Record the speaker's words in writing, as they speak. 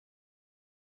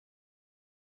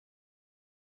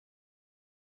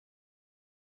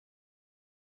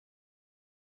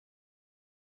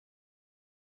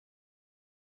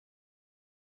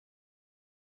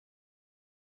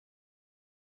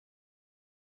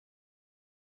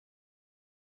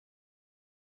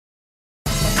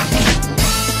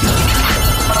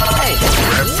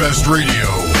Redfest Radio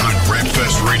on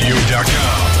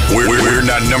RedFestRadio.com. We're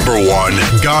not number one.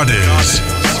 God is.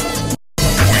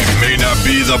 We may not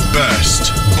be the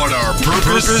best, but our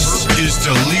purpose is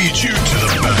to lead you to the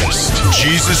best.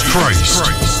 Jesus Christ.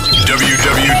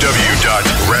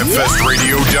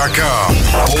 www.RedFestRadio.com.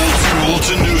 Old school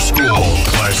to new school.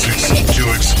 Classics to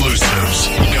exclusives.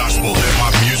 Gospel,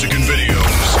 hip-hop music and videos.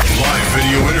 Live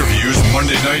video interviews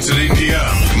Monday nights at 8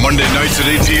 p.m. Monday nights at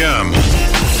 8 p.m.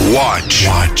 Watch.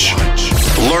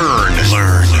 Learn.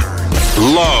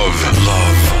 Love.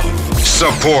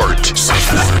 Support.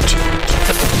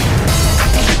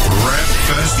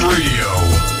 RedFest Radio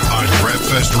on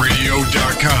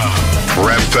RedFestRadio.com.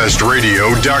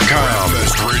 RedFestRadio.com.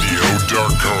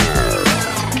 RedFestRadio.com.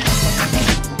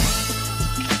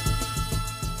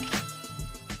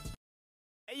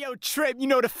 Yo, Trip, you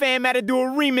know the fam had to do a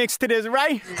remix to this,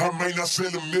 right? I may not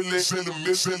send a million, send a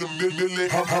million.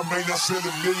 I may not send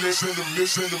a million, send a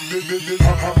million.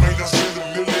 I may not send a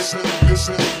million, send a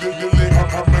million.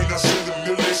 I may not send a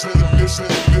million, send a million.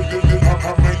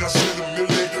 I may not send a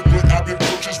million, but I've been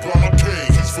purchased by my king.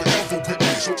 He's forever with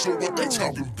me, so what they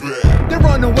talking about? They're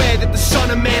unaware that the Son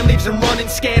of Man leaves them running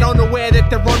scared, unaware that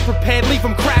they're unprepared, leave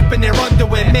them crap in their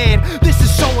underwear. Man, this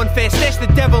is so unfair. Stash the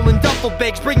devil in duffel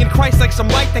bags, bringing Christ like some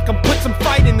light that can put some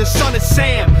fight in the son of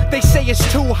Sam. They say it's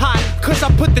too hot, cause I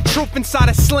put the truth inside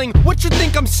a sling. What you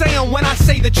think I'm saying when I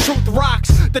say the truth rocks?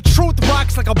 The truth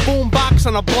rocks like a boombox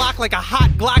on a block, like a hot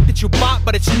Glock that you bought,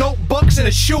 but it's notebooks in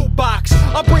a shoebox.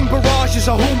 I bring barrages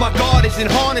of who my God is and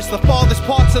harness the farthest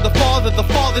parts of the Father, the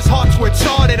Father's heart's where it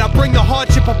started. I bring the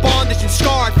hardship of bondage and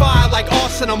scarred fire like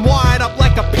arson. I'm wired up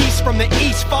like a piece from the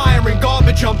east, firing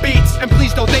garbage on beats. And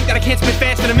please don't think that I can't spit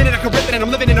fast. In a minute I can rip it, and I'm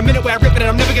living in a minute where I rip it, and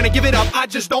I'm never gonna give it up. I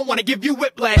just don't wanna give you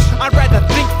whiplash. I'd rather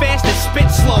think fast than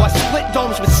spit slow. I split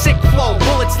domes with sick flow.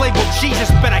 Bullets labeled Jesus,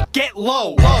 but I get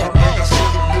low.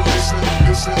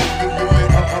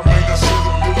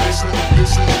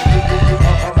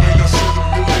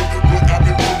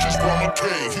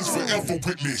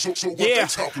 Yeah,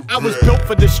 I was built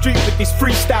for the street with these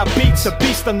freestyle beats. A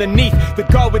beast underneath, the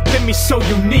God within me so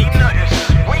unique.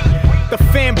 The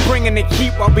fam bringing the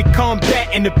heat while we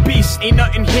combating the beast. Ain't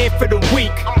nothing here for the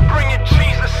weak. I'm bringing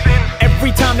Jesus in.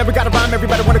 Every time, never gotta rhyme,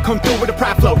 everybody wanna come through with a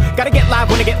pride flow. Gotta get live,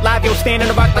 wanna get live, yo, stand in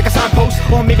the rock like a signpost.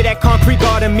 Or maybe that concrete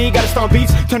God in me, gotta stomp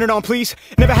beats, turn it on please.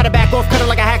 Never had to back off, cut it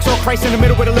like a hacksaw, Christ in the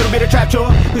middle with a little bit of trap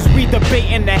jaw. Cause we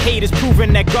debating the haters,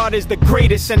 proving that God is the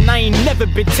greatest. And I ain't never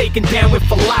been taken down with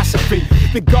philosophy.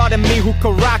 The God in me who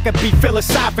can rock a beat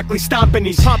philosophically, stomping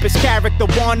these pompous character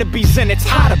wannabes, and it's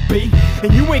how to be.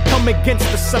 And you ain't come against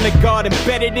the Son of God,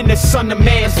 embedded in the Son of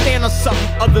Man. Stand on something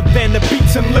other than the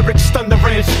beats and lyrics,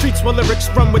 thundering the streets where lyrics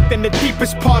from within the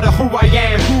deepest part of who I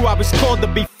am, who I was called to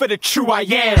be for the true I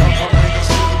am.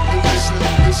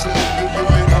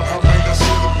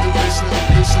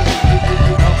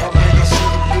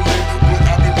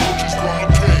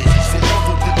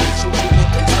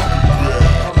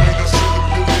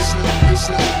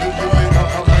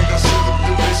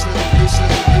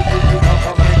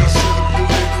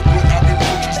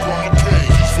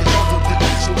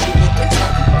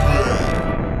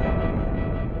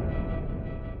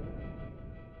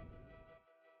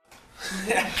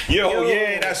 Yo,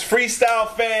 yeah, that's Freestyle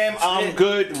Fam. I'm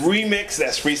Good remix.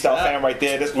 That's Freestyle Fam right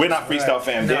there. We're not Freestyle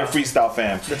Fam. They're Freestyle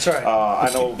Fam. That's right. I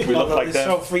know we look like them.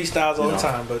 Show freestyles all the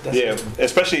time, but that's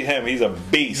especially him. He's a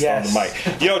beast on the mic.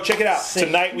 Yo, check it out.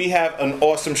 Tonight we have an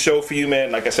awesome show for you,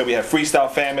 man. Like I said, we have Freestyle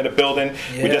Fam in the building.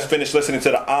 We just finished listening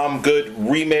to the I'm Good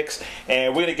remix,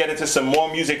 and we're gonna get into some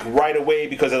more music right away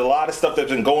because there's a lot of stuff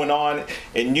that's been going on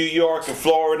in New York and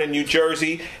Florida and New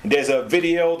Jersey. There's a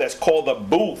video that's called The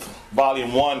Booth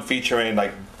Volume 1 featuring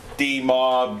like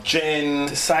D-Mob, Jin,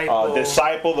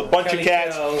 Disciple, a bunch of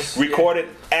cats recorded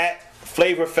at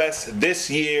Flavor Fest this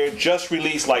year, just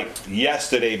released like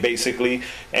yesterday basically,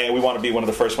 and we want to be one of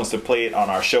the first ones to play it on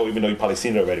our show, even though you've probably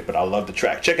seen it already, but I love the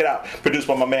track. Check it out. Produced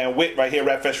by my man Wit right here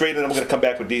at Redfest Radio, and we're going to come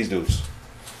back with these dudes.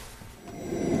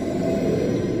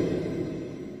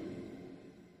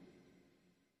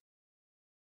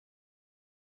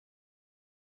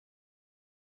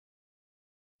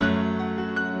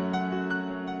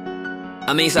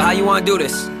 I mean, so how you want to do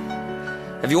this?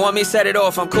 If you want me to set it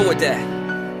off, I'm cool with that.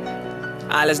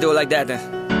 Alright, let's do it like that then.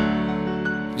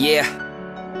 Yeah.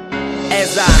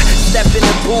 As I step in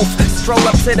the booth, stroll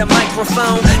up to the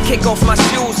microphone, kick off my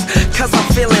shoes, cause I'm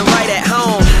feeling right at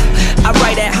home. I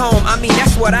write at home, I mean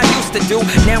that's what I used to do.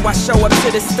 Now I show up to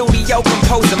the studio,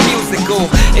 compose a musical.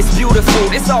 It's beautiful,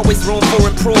 there's always room for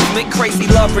improvement. Crazy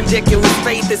love, ridiculous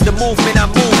faith is the movement I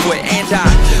move with. And I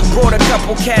brought a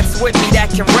couple cats with me that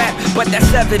can rap, but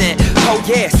that's evident. Oh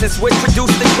yeah, since we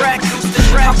produced the track,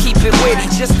 I'll keep it witty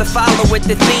just to follow with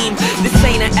the theme. This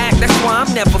ain't an act, that's why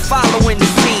I'm never following the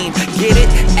scene. Get it?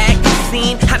 Act,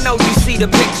 scene, I know you see the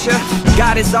picture.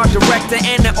 God is our director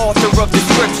and the author of the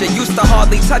scripture. Used to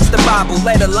hardly touch the Bible,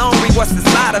 let alone read what's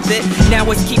inside of it. Now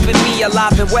it's keeping me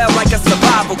alive and well like a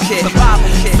survival kit.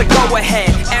 So go ahead,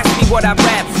 ask me what I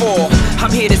rap for.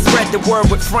 I'm here to spread the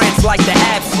word with friends like the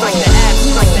App Store.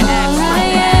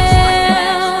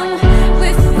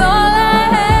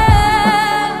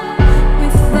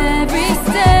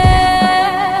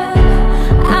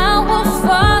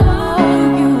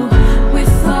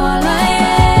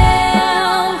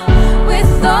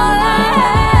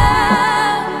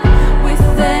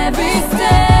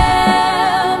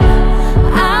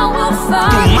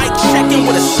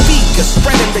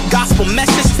 Spreading the gospel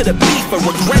message to the beefer.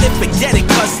 Regret it, forget it,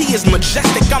 cause he is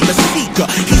majestic, I'm the seeker.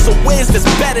 He's a whiz that's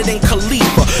better than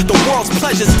Khalifa. The world's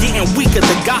pleasure's getting weaker.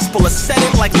 The gospel is setting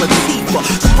like Latifah.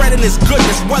 Spreading his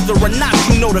goodness, whether or not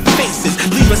you know the faces.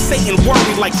 Leaving Satan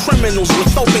worried like criminals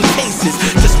with open cases.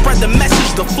 To spread the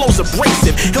message, the flow's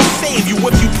abrasive. He'll save you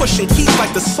if you pushing keys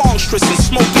like the songstress and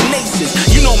smoking aces.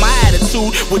 You know my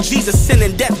attitude, with Jesus sin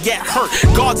and death get hurt.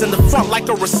 Guards in the front like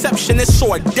a receptionist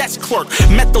or a desk clerk.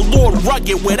 Met the Lord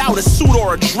rugged without a suit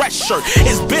or a dress shirt.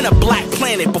 It's been a black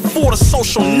planet before the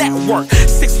social network.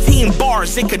 16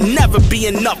 bars, it could never be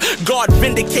enough. God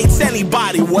vindicates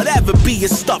anybody, whatever be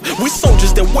his stuff. We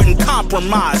soldiers that wouldn't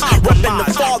compromise. Repping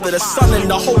the Father, the Son, and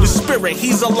the Holy Spirit.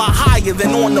 He's a lot higher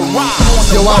than on the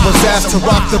rise. Yo, I was asked to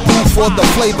rock the booth for the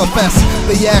Flavor Fest.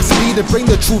 They asked me to bring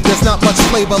the truth, there's not much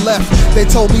flavor left. They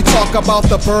told me talk about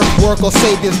the birth, work, or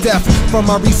Savior's death. From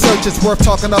my research, it's worth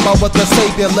talking about what the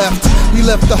Savior left. He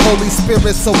left the Holy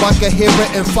Spirit so I can hear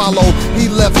it and follow. He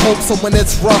left hope so when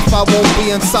it's rough I won't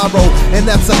be in sorrow. And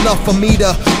that's enough for me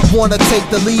to wanna take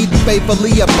the lead.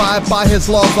 Faithfully abide by his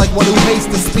laws like one who hates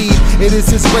the speed. It is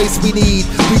his grace we need.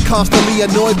 We constantly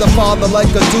annoy the Father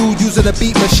like a dude using a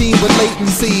beat machine with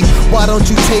latency. Why don't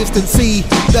you taste and see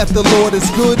that the Lord is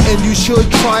good and you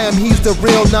should try him. He's the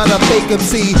real, not a fake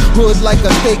MC. Hood like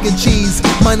a steak and cheese,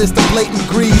 minus the blatant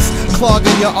grease.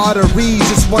 Clogging your arteries,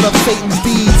 it's one of Satan's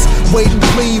deeds. Wait and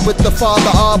plead with the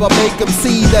Father Abba, make him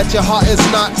see that your heart is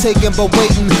not taken but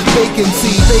waiting.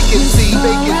 Vacancy, vacancy,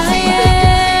 vacancy,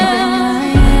 vacancy.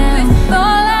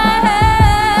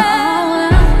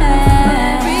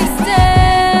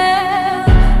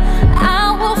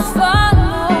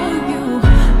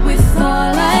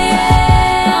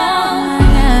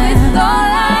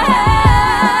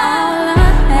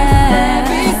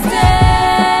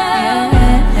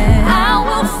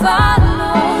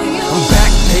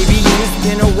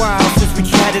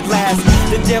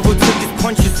 The devil took his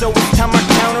punches, so it's time I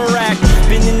counteract.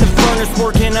 Been in the furnace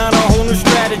working on a whole new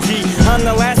strategy. On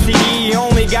the last CD, he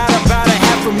only got about a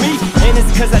half of me. And it's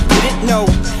cause I didn't know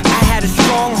I had a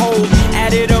stronghold.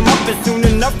 Added them up and soon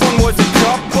enough one was a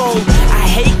couple. I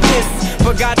hate this,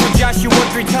 but God told Joshua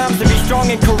 3 times to be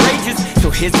strong and courageous. So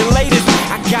here's the latest,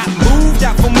 I got moved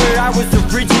out from where I was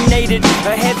originated.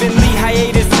 A heavenly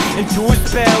hiatus into a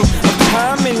spell of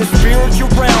time in the spiritual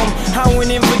realm. I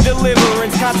went in for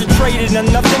deliverance, concentrated on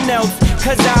nothing else.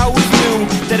 Cause I always knew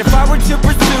that if I were to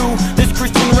pursue this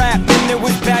Christian rap, then there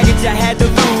was baggage I had to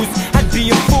lose. I'd be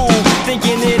a fool,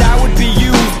 thinking that I would be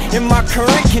used in my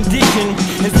current condition.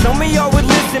 And some of y'all would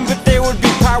listen, but there would be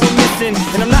power missing.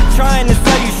 And I'm not trying to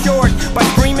sell you short by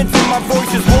screaming till my voice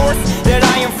is hoarse that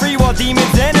I am free while demons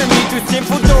enter me through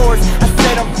sinful doors. I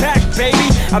said I'm back,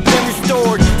 baby, I've been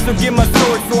restored. So give my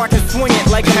sword so I can swing it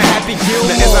like I'm Happy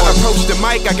Gilmore. Now as I approach the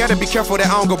mic, I gotta be careful that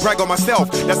I don't go brag on myself.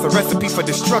 That's a recipe for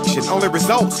destruction. Only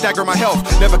result, stagger my health.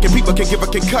 Never can people can give a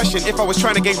concussion. If I was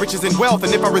trying to gain riches and wealth,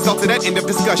 and if I result to that, end of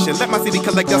discussion. Let my CD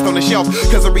collect dust on the shelf.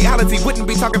 Cause the reality wouldn't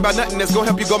be talking about nothing that's gonna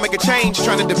help you go make a change.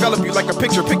 Trying to develop you like a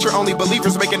picture only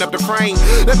believers making up the frame.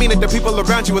 That mean that the people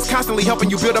around you is constantly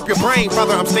helping you build up your brain.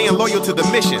 Father, I'm staying loyal to the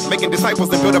mission, making disciples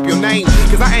that build up your name.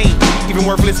 Cause I ain't even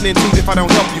worth listening to if I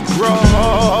don't help you grow.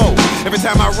 Every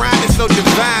time I rhyme, it's so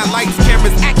divine. Lights,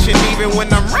 cameras, action. Even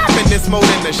when I'm rapping, it's more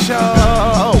than the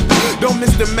show. Don't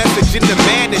miss the message in the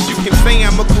madness. You can say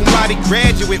I'm a cum laude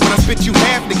graduate. When I spit, you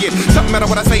have to get something out of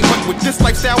what I say. But with this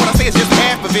lifestyle, what I say is just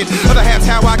half of it. Other half's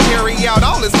how I carry out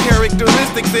all its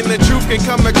characteristics. And the truth can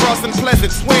come across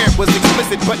unpleasant. Swear it was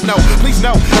explicit, but no, please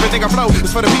know, everything I flow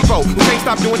is for the people who can't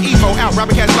stop doing Evo. Out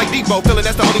robbing cats like Debo, feeling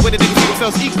that's the only way that they can see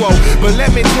themselves equal. But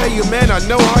let me tell you, man, I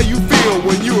know how you feel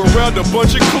when you around a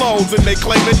bunch of clones and they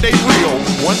claim that they real.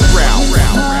 One round.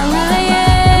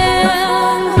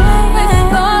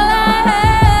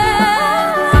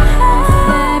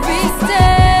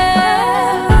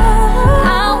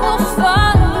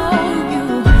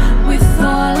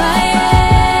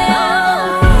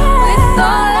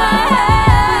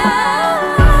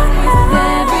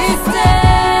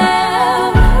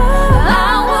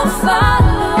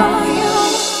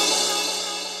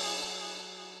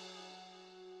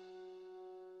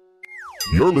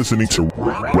 You're listening to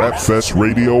Rapfest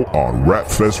Radio on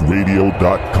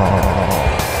rapfestradio.com.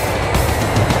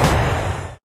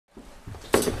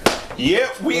 Yeah,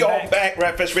 we are back.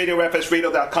 Rapfest Radio,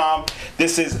 rapfestradio.com.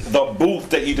 This is the booth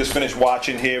that you just finished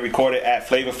watching here, recorded at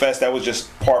Flavor Fest. That was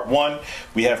just part 1.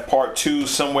 We have part 2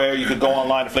 somewhere. You could go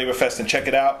online to Flavor Fest and check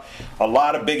it out. A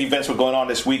lot of big events were going on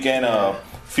this weekend.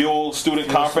 Fuel Student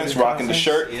Conference, rocking the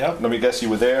shirt. Yep. Let me guess, you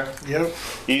were there. Yep.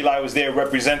 Eli was there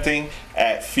representing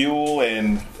at Fuel,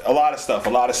 and a lot of stuff,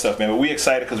 man. But we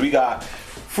excited because we got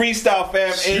Freestyle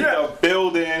Fam in the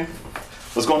building.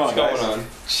 What's going on, guys?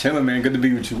 Chilling, man. Good to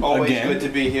be with you Always again. good to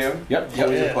be here. Yep.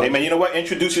 Hey, man, you know what?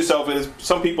 Introduce yourself. There's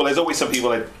always some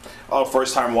people that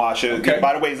first time watcher. Okay.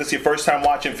 By the way, if this is your first time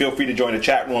watching, feel free to join the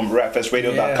chat room,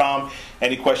 rapfestradio.com.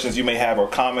 Any questions you may have or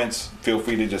comments, feel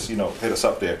free to just, hit us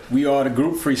up there. We are the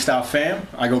group Freestyle Fam.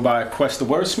 I go by Quest the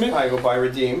Wordsmith. I go by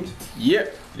Redeemed.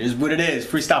 Yep. It is what it is.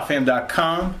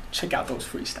 Freestylefam.com. Check out those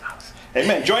freestyles. Hey,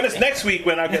 man, join us next week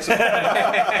when I get some.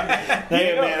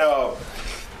 Man,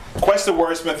 Quest the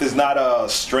Wordsmith is not a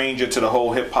stranger to the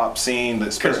whole hip-hop scene,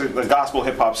 especially the gospel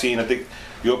hip-hop scene. I think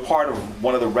you're part of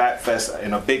one of the Rap Fest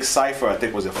in a big cypher. I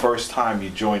think was the first time you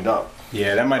joined up.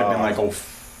 Yeah, that might have been like 03?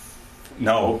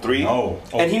 No.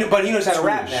 But he knows how to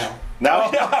rap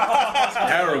now.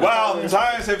 Wow,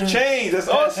 times have changed. That's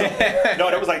awesome.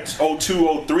 No, that was like 02,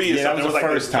 03 or something. That was the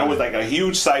first time. It was like a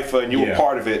huge cypher, and you were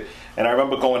part of it. And I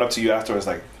remember going up to you afterwards,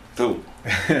 like, dude,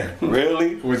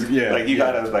 really? Like you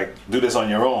gotta do this on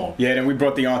your own. Yeah, then we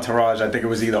brought the entourage. I think it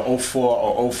was either 04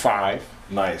 or 05.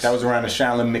 Nice. That was around the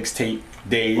Shaolin mixtape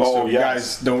days. Oh, so if you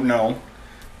guys don't know,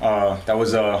 that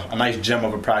was a nice gem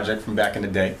of a project from back in the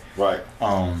day. Right.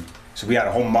 So we had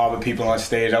a whole mob of people on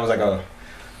stage. That was like a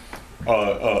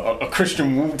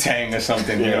Christian Wu-Tang or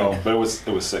something, But it was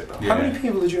sick though. How many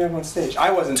people did you have on stage? I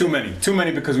wasn't. Too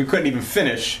many because we couldn't even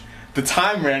finish. The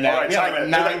time ran out. We had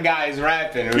 9 guys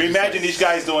rapping. You imagine these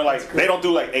guys doing they don't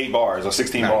do 8 bars or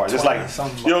 16 bars. It's like,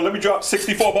 let me drop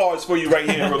 64 bars for you right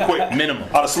here real quick. Minimum.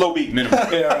 On a slow beat. Minimum.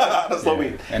 On a slow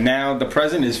beat. And now the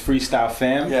present is Freestyle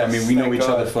Fam. Yes, I mean, we know each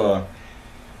other for,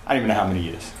 I don't even know how many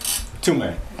years. Too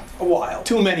many. A while.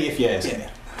 Too many if you ask me.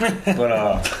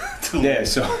 But,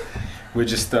 so we're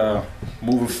just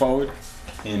moving forward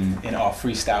in our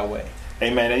freestyle way.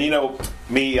 Hey, man, and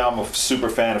me, I'm a super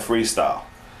fan of freestyle.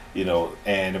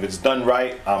 And if it's done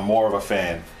right, I'm more of a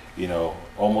fan,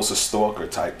 almost a stalker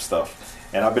type stuff.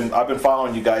 And I've been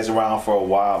following you guys around for a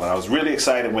while, and I was really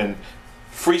excited when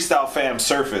Freestyle Fam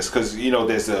surfaced, because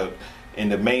there's in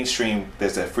the mainstream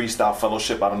there's that Freestyle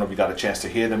Fellowship. I don't know if you got a chance to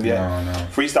hear them yet. No.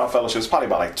 Freestyle Fellowship is probably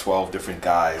about 12 different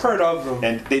guys. Heard of them.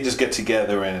 And they just get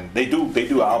together and they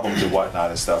do albums and whatnot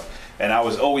and stuff. And I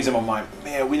was always in my mind,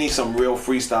 man, we need some real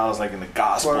freestyles in the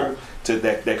gospel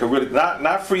that could really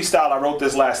not freestyle. I wrote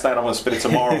this last night. I'm gonna spit it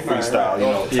tomorrow.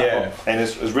 Freestyle, Yeah. And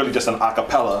it's really just an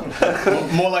acapella.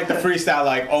 More like the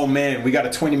freestyle, oh man, we got a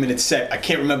 20-minute set. I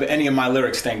can't remember any of my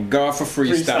lyrics. Thank God for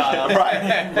freestyle.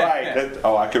 Right.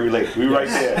 I can relate. We right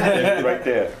there. Right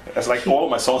there. That's like all of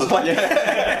my songs like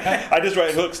that. I just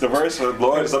write hooks. The verse,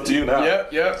 Lord, it's up to you now.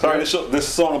 Yep. Sorry, this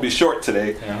song will be short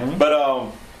today.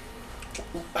 But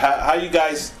how you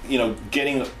guys,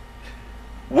 getting?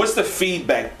 What's the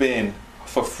feedback been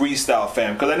for Freestyle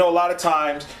Fam? Because I know a lot of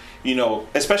times,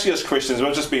 especially as Christians,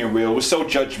 we're just being real. We're so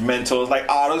judgmental. It's like,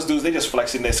 those dudes, they just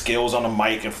flexing their skills on the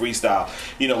mic and freestyle.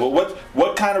 But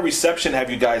what kind of reception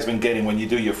have you guys been getting when you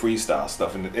do your freestyle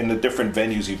stuff in the different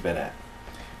venues you've been at?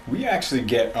 We actually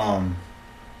get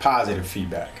positive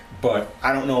feedback, but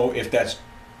I don't know if that's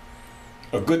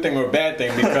a good thing or a bad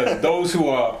thing, because those who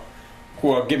are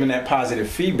giving that positive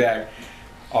feedback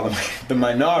are the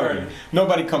minority.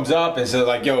 Nobody comes up and says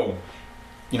yo,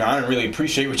 I don't really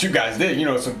appreciate what you guys did.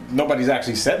 So nobody's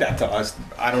actually said that to us.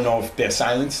 I don't know if their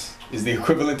silence is the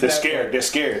equivalent to that. They're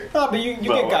scared. No, but you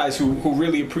get guys who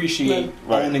really appreciate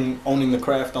owning the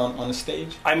craft on the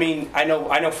stage. I mean, I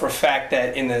know for a fact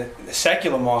that in the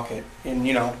secular market,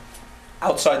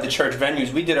 outside the church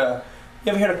venues, we did you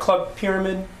ever heard of Club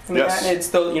Pyramid? Yes. It's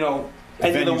the,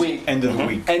 end of the week. End of the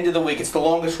week. End of the week. It's the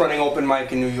longest running open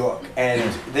mic in New York.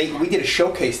 And we did a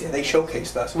showcase there. They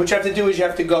showcased us. What you have to do is you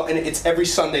have to go, and it's every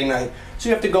Sunday night. So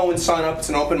you have to go and sign up. It's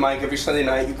an open mic every Sunday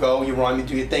night. You go, you rhyme, you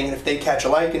do your thing. And if they catch a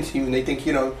liking to you and they think,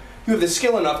 you have the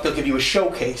skill enough, they'll give you a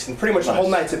showcase. And pretty much the whole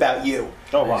night's about you.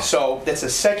 Oh, wow. So that's a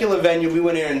secular venue. We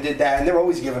went in and did that. And they're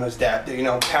always giving us that.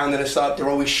 They're, pounding us up. They're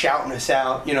always shouting us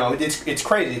out. It's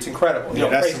crazy. It's incredible. Yeah,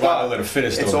 that's the Wild Little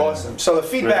Fittest. It's awesome. So the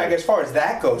feedback, as far as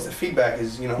that goes, the feedback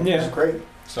is, is great.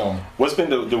 So what's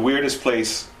been the weirdest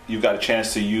place you got a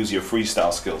chance to use your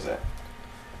freestyle skills at?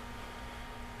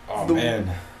 Oh,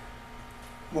 man.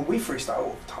 Well, we freestyle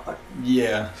all the time.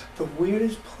 Yeah. The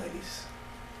weirdest place.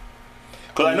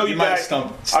 Because I know you guys. I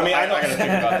mean, I know. I gotta think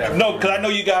about that. No, because I know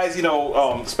you guys.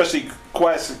 Especially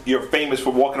Quest. You're famous for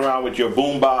walking around with your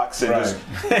boombox and just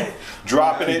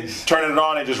dropping it, turning it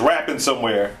on, and just rapping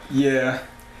somewhere. Yeah.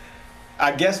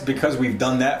 I guess because we've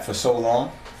done that for so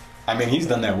long. I mean, he's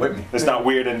done that with me. It's not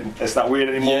weird, and it's not weird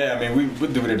anymore. Yeah, I mean, we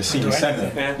do it at the senior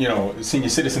center. Yeah. Senior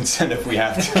citizen center if we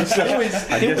have to. So there was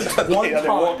one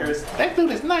time. That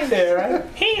dude is nice there, right?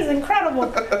 He's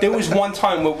incredible. There was one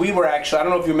time where we were actually, I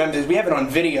don't know if you remember this, we have it on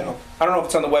video. I don't know if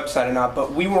it's on the website or not,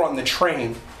 but we were on the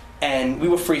train and we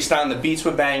were freestyling, the beats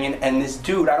were banging, and this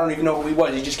dude, I don't even know who he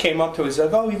was, he just came up to us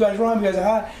like, oh, you guys rhyme, you guys are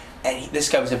hot. And this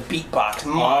guy was a beatbox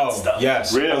monster. Oh,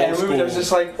 yes. Really? And we were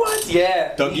just like, what?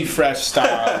 Yeah. Dougie Fresh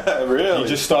style. Really? He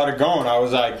just started going. I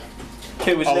was like,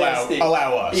 it was nasty.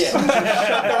 Allow us. Yeah.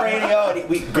 Shut the radio.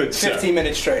 And Good 15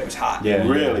 minutes straight. It was hot. Yeah.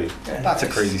 Really? Yeah. That's a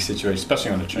crazy situation,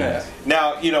 especially on the train. Yeah.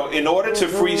 Now, in order to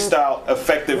freestyle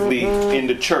effectively in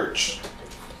the church,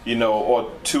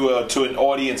 or to an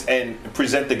audience and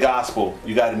present the gospel,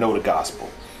 you got to know the gospel.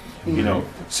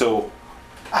 So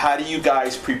how do you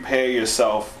guys prepare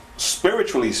yourself,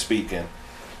 spiritually speaking,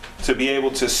 to be able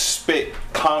to spit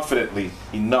confidently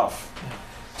enough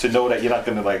to know that you're not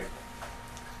going to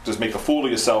just make a fool of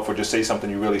yourself or just say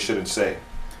something you really shouldn't say?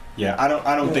 Yeah, I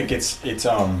don't think it's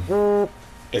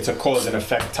a cause and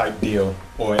effect type deal,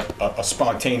 or a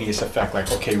spontaneous effect.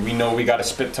 Like, okay, we know we got to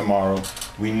spit tomorrow.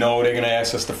 We know they're gonna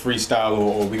ask us to freestyle,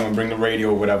 or we're gonna bring the radio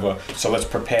or whatever. So let's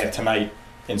prepare tonight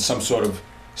in some sort of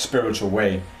spiritual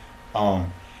way.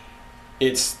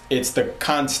 It's the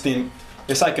constant.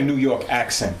 It's like a New York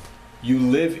accent. You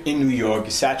live in New York,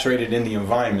 you're saturated in the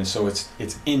environment, so it's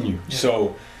in you. Yeah.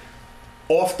 So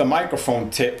off the microphone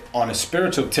tip, on a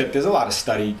spiritual tip, there's a lot of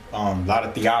study, a lot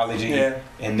of theology,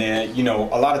 and then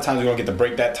a lot of times we don't get to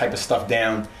break that type of stuff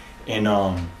down in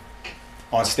on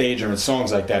stage or in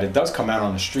songs like that. It does come out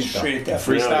on the street though.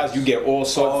 Freestyles, you get all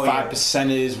sorts,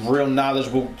 5%ers, real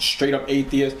knowledgeable, straight up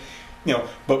atheists,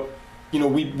 but.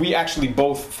 We actually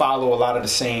both follow a lot of the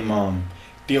same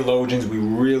theologians. We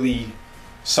really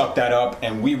suck that up,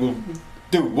 and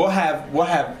we'll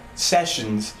have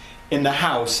sessions in the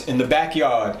house, in the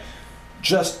backyard,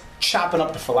 just chopping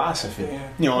up the philosophy,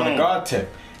 on a God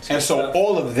tip. And so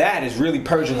all of that is really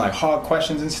purging hard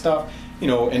questions and stuff,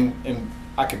 and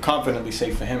I could confidently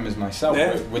say for him as myself,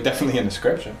 we're definitely in the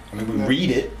scripture. I mean, we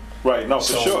read it. Right, no,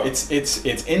 for sure.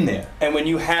 It's in there. And when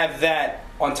you have that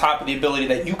on top of the ability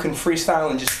that you can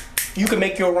freestyle and you can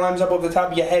make your rhymes up over the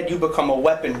top of your head, you become a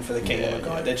weapon for the kingdom of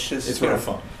God. That's just, it's real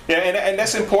fun. Yeah, and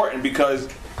that's important because,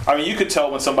 you could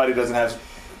tell when somebody doesn't have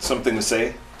something to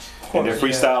say and they're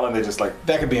freestyling, they're just like...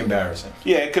 That could be embarrassing.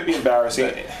 Yeah, it could be embarrassing.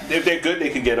 If they're good, they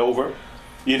can get over.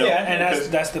 Yeah,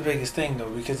 and that's the biggest thing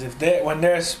though, because when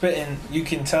they're spitting, you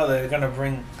can tell they're gonna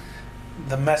bring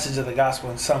the message of the gospel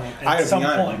at some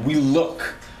point. We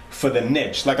look for the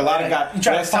niche. Like a lot of guys,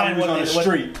 last time we was on the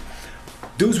street,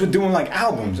 dudes were doing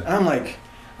albums, and I'm like,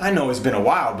 I know it's been a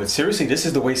while, but seriously, this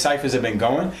is the way ciphers have been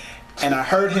going. And I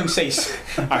heard him say,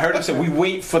 we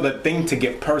wait for the thing to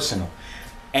get personal,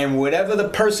 and whatever the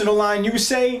personal line you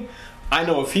say, I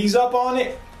know if he's up on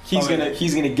it, he's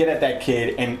gonna get at that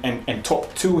kid and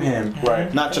talk to him,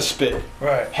 right? Not just spit.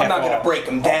 Right. I'm not gonna break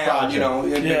him down,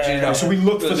 So we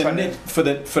look for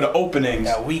the openings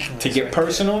to get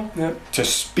personal, to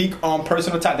speak on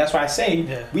personal time. That's why I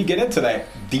say we get into that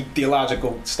deep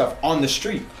theological stuff on the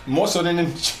street more so than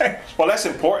in the church. Well, that's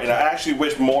important. I actually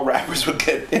wish more rappers would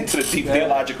get into the deep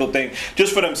theological thing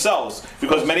just for themselves,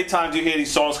 because many times you hear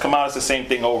these songs come out, it's the same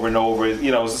thing over and over. It's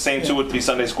the same 2 or 3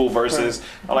 Sunday school verses.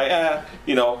 Right. I'm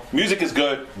like, know, music is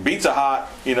good, beats are hot,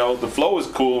 you know, the flow is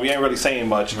cool. We ain't really saying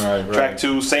much. Right. Track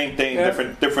 2, same thing,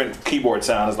 different keyboard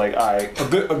sound. It's like, all right.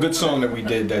 A good song that we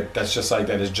did that's just like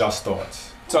that is Just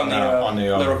Thoughts. It's on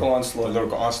the Lyrical Onslaught. The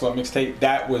Lyrical Onslaught mixtape.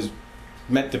 That was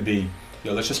meant to be,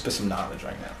 yo, let's just spit some knowledge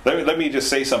right now. Let me just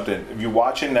say something. If you're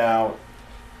watching now,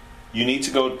 you need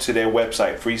to go to their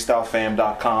website,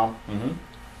 freestylefam.com.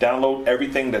 Download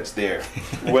everything that's there,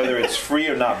 whether it's free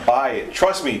or not. Buy it.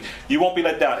 Trust me, you won't be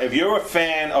let down. If you're a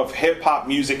fan of hip hop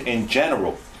music in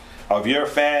general, if you're a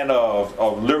fan of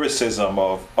lyricism,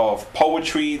 of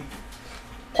poetry,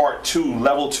 part 2,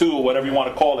 level 2, or whatever you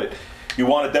want to call it, you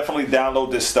want to definitely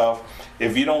download this stuff.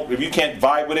 If you can't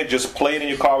vibe with it, just play it in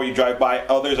your car when you drive by.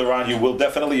 Others around you will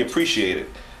definitely appreciate it.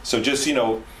 So just, you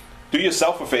know, do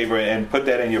yourself a favor and put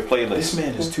that in your playlist. This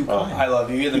man is too kind. I love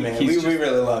you. You're the man. We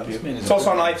really love you. It's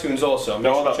also on iTunes also.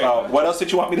 What else did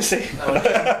you want me to say?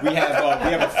 We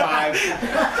have a 5.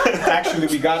 Actually,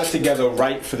 we got it together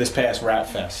right for this past Rap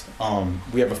Fest.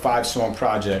 We have a 5-song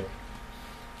project.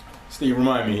 Steve,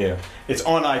 remind me here. It's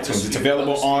on iTunes. It's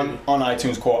available on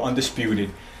iTunes, called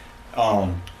Undisputed.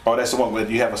 That's the one where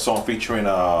you have a song featuring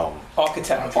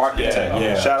Architect.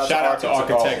 Yeah. Shout out to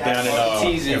Architect down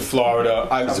in Florida.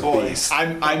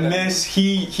 I miss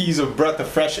he's a breath of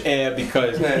fresh air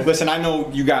because listen, I know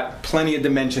you got plenty of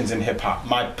dimensions in hip hop.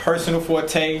 My personal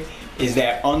forte is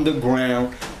that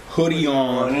underground hoodie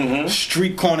on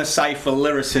street corner cypher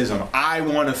lyricism. I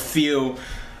want to feel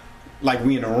like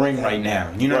we in a ring right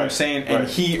now. You know what I'm saying? And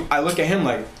I look at him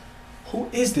like, who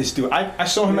is this dude? I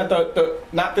saw him at the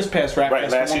not this past Rap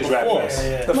Fest, last year's Rap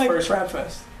Fest. The first Rap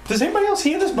Fest. Does anybody else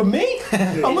hear this but me?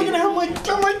 I'm looking at him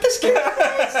like this kid.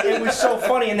 It was so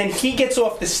funny, and then he gets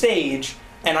off the stage,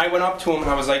 and I went up to him and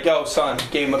I was like, "Yo, son,"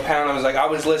 gave him a pound. I was like, "I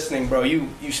was listening, bro. You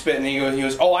spitting." And he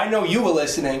goes, "Oh, I know you were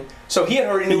listening." So he had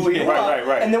already knew where you were.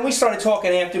 Right. And then we started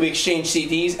talking after we exchanged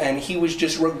CDs, and he was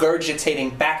just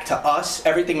regurgitating back to us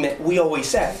everything that we always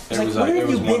said. Where have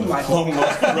you been, my long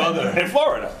lost brother in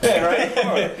Florida? Yeah, right.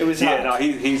 It was no,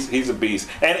 he's a beast,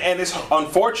 and it's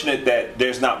unfortunate that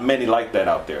there's not many like that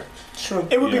out there. True.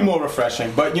 It would be more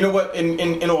refreshing, but you know what?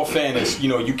 In all fairness, you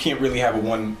know, you can't really have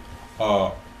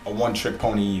a one-trick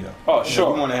pony either. Oh,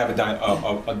 sure. You want to have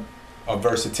a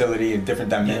versatility and different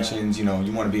dimensions. You know,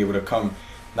 you want to be able to come.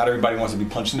 Not everybody wants to be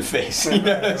punched in the face. You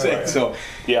know what I'm saying? So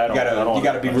you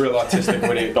gotta be real artistic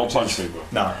with it. Don't punch me, bro.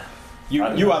 Nah. You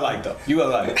I like though. You I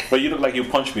like. But you look like you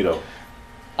punch me though.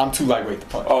 I'm too lightweight to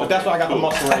punch. Oh, but that's why I got the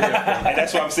muscle right here. And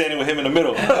that's why I'm standing with him in the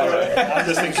middle. All right. I'm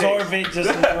just absorbing.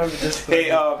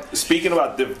 Hey, speaking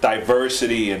about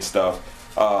diversity and stuff,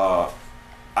 I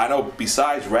know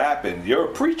besides rapping, you're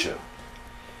a preacher.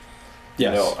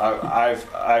 Yes. You know,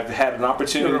 I've had an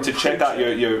opportunity to check out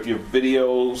your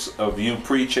videos of you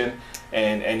preaching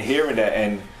and hearing that,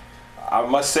 and I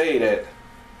must say that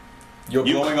you're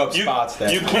blowing up spots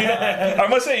there. You clean up. I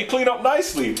must say you clean up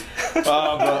nicely.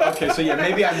 Okay, so yeah,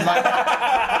 maybe I might.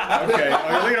 Okay,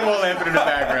 look at them all laughing in the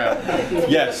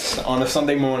background. Yes, on a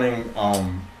Sunday morning,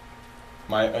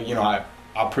 I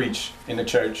preach in the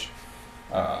church.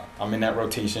 I'm in that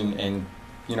rotation, and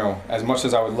you know, as much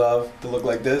as I would love to look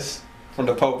like this from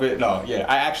the pulpit,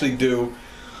 I actually do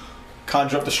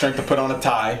conjure up the strength to put on a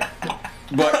tie.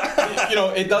 But you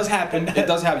know, it does happen. It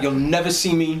does happen. You'll never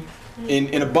see me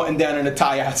in a button down and a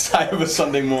tie outside of a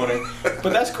Sunday morning,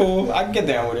 but that's cool. I can get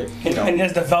down with it. You know. And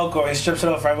there's the Velcro. He strips it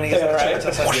off right when he gets to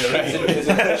the church. There's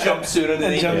a jumpsuit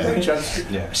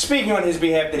underneath. Yeah. Speaking on his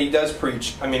behalf, that he does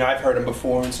preach. I mean, I've heard him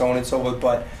before and so on and so forth.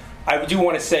 But I do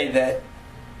want to say that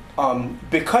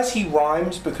because he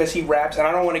rhymes, because he raps, and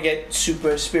I don't want to get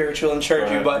super spiritual and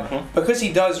churchy, but because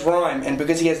he does rhyme and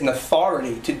because he has an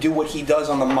authority to do what he does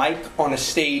on the mic, on a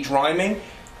stage, rhyming,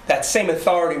 that same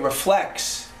authority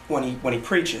reflects when he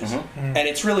preaches. And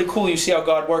it's really cool. You see how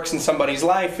God works in somebody's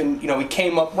life, and you know, he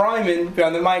came up rhyming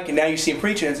on the mic, and now you see him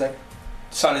preaching, and it's like,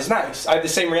 son is nice. I have the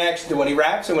same reaction to when he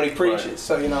raps and when he preaches.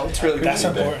 So you know, it's really cool. That's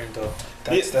important though.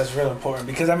 That's real important,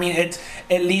 because I mean it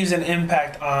leaves an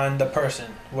impact on the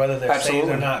person, whether they're saved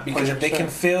or not, because 100%. If they can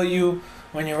feel you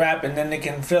when you rap, and then they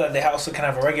can feel that they also can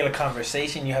have a regular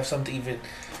conversation, you have something even,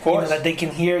 you know, that they can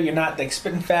hear. You're not like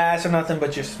spitting fast or nothing,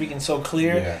 but you're speaking so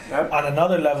clear. On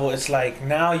another level, it's like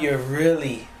now you're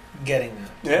really getting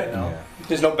that. You know?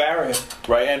 There's no barrier,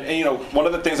 right? And you know, one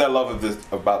of the things I love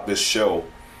about this show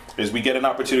is we get an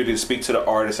opportunity to speak to the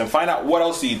artist and find out what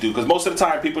else do you do, because most of the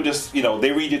time people just, you know, they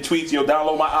read your tweets,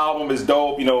 download my album, it's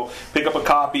dope, you know, pick up a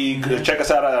copy, check us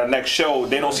out at our next show.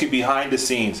 They don't see behind the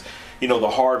scenes. the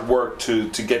hard work to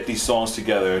get these songs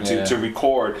together, to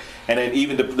record, and then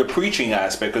even the preaching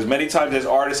aspect. Because many times there's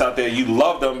artists out there, you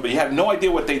love them, but you have no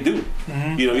idea what they do.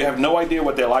 You have no idea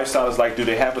what their lifestyle is like. Do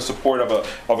they have the support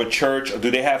of a church? Or do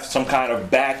they have some kind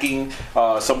of backing,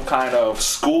 some kind of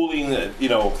schooling?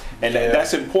 And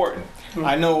that's important.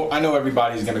 I know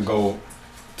everybody's gonna go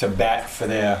to bat for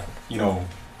their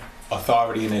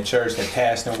authority in their church, their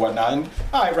pastor and whatnot, and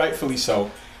rightfully so.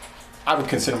 I would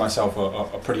consider myself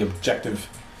a pretty objective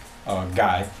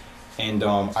guy, and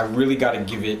I really got to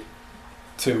give it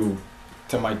to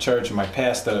my church and my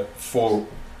pastor for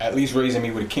at least raising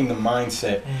me with a kingdom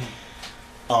mindset,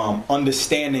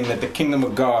 understanding that the kingdom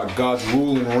of God, God's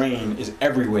rule and reign, is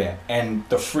everywhere, and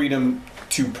the freedom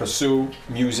to pursue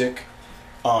music,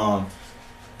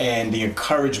 and the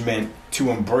encouragement to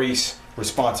embrace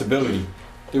responsibility.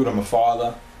 Dude, I'm a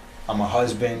father, I'm a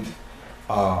husband,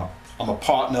 I'm a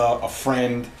partner, a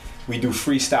friend. We do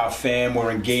Freestyle Fam. We're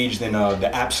engaged in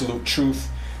the Absolute Truth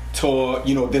tour.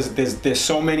 There's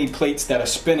so many plates that are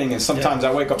spinning, and sometimes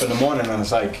I wake up in the morning and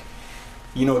it's like,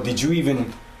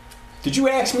 did you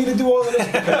ask me to do all of this?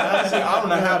 Because honestly, I don't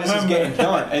know how this is getting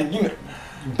done. And you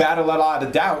battle a lot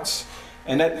of doubts,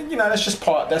 and that's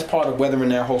part of weathering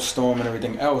that whole storm and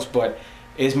everything else. But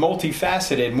it's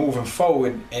multifaceted moving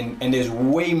forward, and there's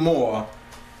way more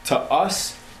to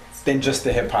us than just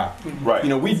the hip hop. Right.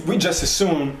 We just as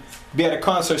soon be at a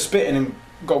concert spitting and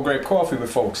go grab coffee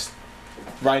with folks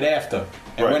right after,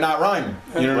 and we're not rhyming.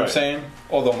 You know what I'm saying?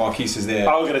 Although Marquise is there.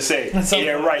 I was gonna say,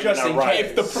 right, just you're not right.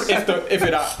 If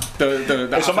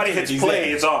somebody hits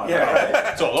play, it's on.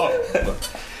 Yeah, it's all over.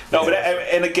 No, but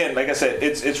and again, like I said,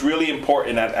 it's really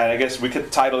important, and I guess we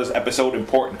could title this episode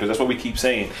 "Important" because that's what we keep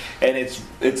saying, and it's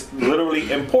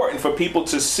literally important for people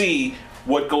to see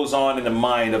what goes on in the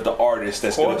mind of the artist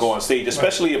that's going to go on stage,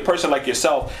 especially a person like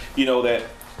yourself. That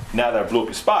now that I blew up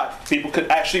your spot, people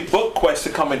could actually book Quest to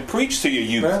come and preach to your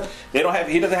youth. Yeah.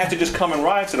 He doesn't have to just come and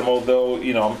rhyme to them, although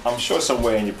I'm sure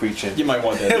somewhere in your preaching you might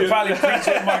want that. He'll probably preach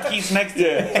with Marquise next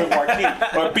to him. With Marquise,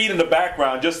 or beat in the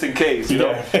background just in case,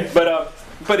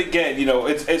 But again,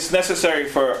 it's necessary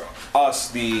for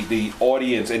us, the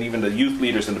audience, and even the youth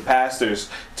leaders and the pastors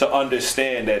to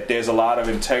understand that there's a lot of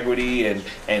integrity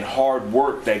and hard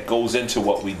work that goes into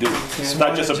what we do. It's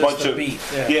not just a bunch of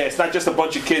it's not just a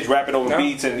bunch of kids rapping over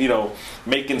beats and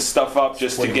making stuff up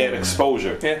just to get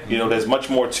exposure. There's much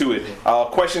more to it. A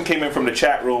question came in from the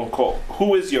chat room called,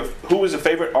 who is a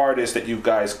favorite artist that you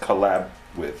guys collab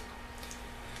with?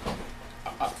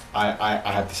 I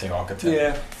have to say Architect.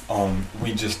 Yeah.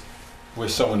 We're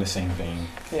so in the same vein.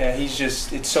 Yeah,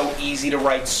 it's so easy to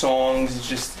write songs. It's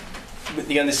just,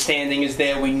 the understanding is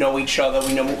there. We know each other.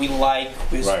 We know what we like.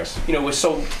 We're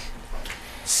so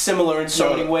similar in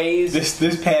so many ways.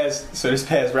 This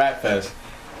past Rap Fest,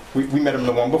 we met him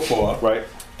the one before, right?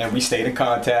 And we stayed in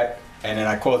contact. And then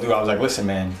I called dude. I was like, listen,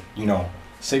 man,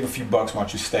 save a few bucks. Why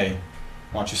don't you stay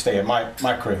at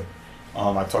my crib?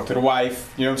 I talked to the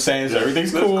wife. You know what I'm saying? So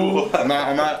everything's cool. I'm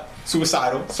not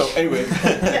suicidal. So anyway,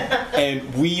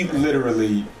 and we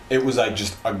literally, it was like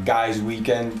just a guys'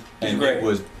 weekend, and it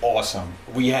was awesome.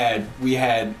 We had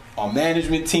our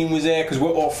management team was there because we're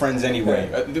all friends anyway.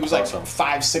 There was like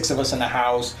 5-6 of us in the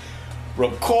house,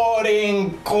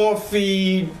 recording,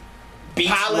 coffee,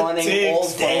 beats politics, running all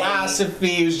day.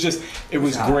 Philosophy. It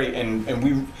was great, and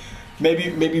we.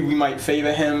 Maybe we might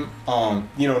favor him.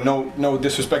 No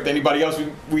disrespect to anybody else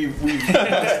we've done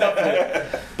stuff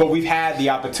with, but we've had the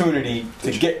opportunity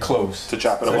to get close, to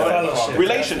chop it up.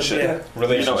 Relationship.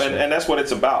 And that's what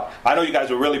it's about. I know you guys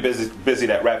were really busy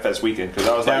that Rap Fest weekend because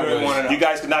I was like, you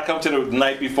guys could not come to the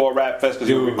night before Rap Fest because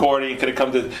you were recording. You could have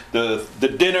come to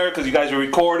the dinner because you guys were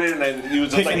recording, and then you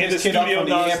was just like in the studio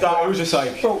nonstop. It was just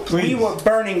like, we were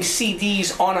burning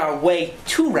CDs on our way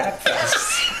to Rap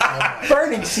Fest.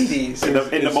 Burning CDs. In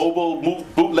the mobile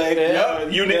bootleg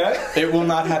unit. Yeah. It will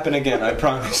not happen again, I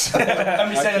promise. We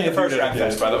said it the first Rap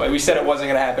Fest, by the way. We said it wasn't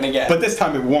going to happen again. But this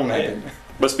time it won't happen.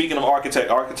 But speaking of Architect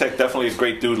definitely a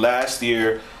great dude. Last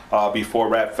year, before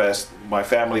Rap Fest, my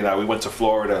family and I, we went to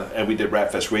Florida and we did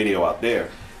Rap Fest radio out there.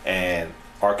 And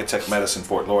Architect met us in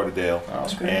Fort Lauderdale.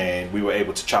 And we were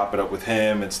able to chop it up with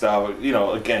him and stuff.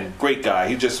 Again, great guy.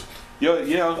 He just...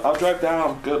 I'll drive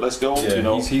down. Good, let's go.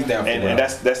 Yeah, he's down for and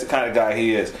that's the kind of guy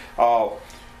he is.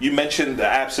 You mentioned the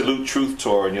Absolute Truth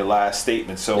Tour in your last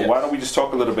statement, so why don't we just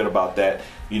talk a little bit about that?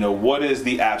 What is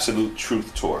the Absolute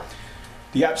Truth Tour?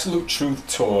 The Absolute Truth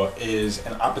Tour is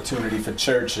an opportunity for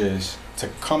churches to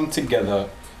come together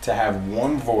to have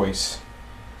one voice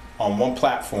on one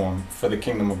platform for the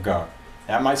kingdom of God.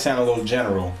 That might sound a little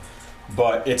general,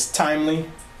 but it's timely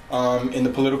in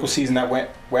the political season that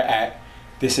we're at.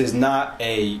 This is not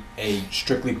a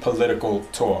strictly political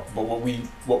talk, but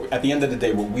what at the end of the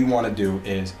day, what we want to do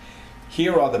is,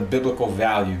 here are the biblical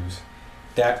values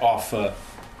that are for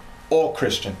all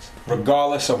Christians,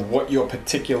 regardless of what your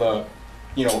particular,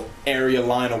 area,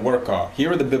 line of work are.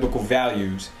 Here are the biblical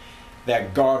values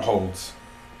that God holds.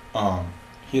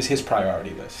 Here's his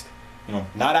priority list.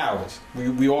 Not ours.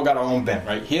 We all got our own bent,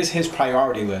 right? Here's his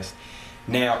priority list.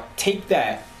 Now, take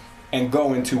that and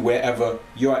go into wherever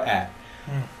you're at.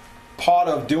 Part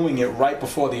of doing it right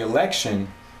before the election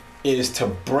is to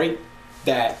break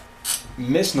that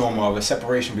misnomer of a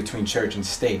separation between church and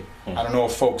state. I don't know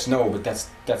if folks know, but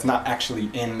that's not actually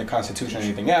in the Constitution or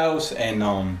anything else, and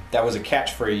that was a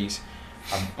catchphrase.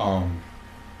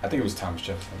 I think it was Thomas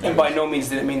Jefferson. And by no means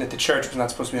did it mean that the church was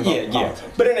not supposed to be involved in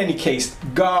politics. But in any case,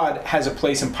 God has a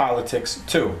place in politics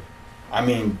too. I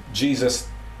mean, Jesus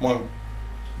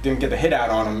didn't get the hit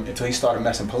out on him until he started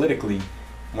messing politically.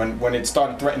 When it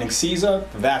started threatening Caesar,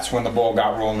 that's when the ball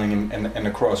got rolling and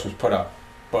the cross was put up.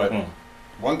 But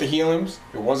one to heal him,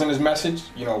 it wasn't his message.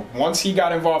 Once he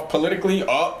got involved politically,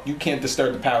 you can't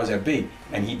disturb the powers that be.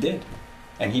 And he did.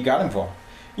 And he got involved.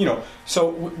 So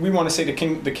we want to say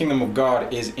the kingdom of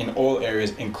God is in all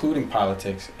areas, including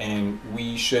politics, and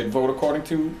we should vote according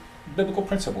to biblical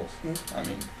principles. I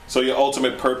mean, so your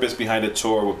ultimate purpose behind the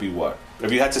tour would be what?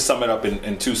 If you had to sum it up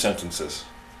in 2 sentences.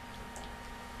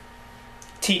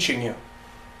 Teaching you.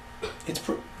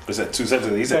 Is that 2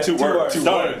 sentences? He said 2 words. 2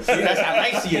 words. That's how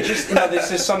nice he is.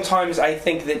 This is sometimes I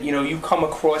think that you come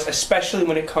across, especially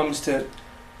when it comes to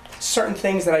certain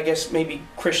things that I guess maybe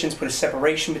Christians put a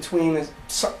separation between,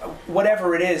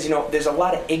 whatever it is, there's a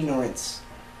lot of ignorance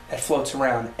that floats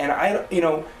around.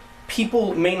 And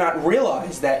people may not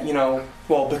realize that,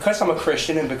 because I'm a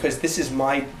Christian and because this is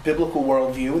my biblical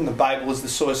worldview and the Bible is the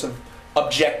source of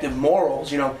objective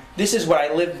morals, this is what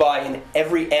I live by in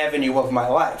every avenue of my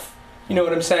life. You know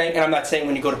what I'm saying? And I'm not saying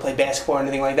when you go to play basketball or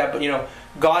anything like that, but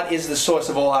God is the source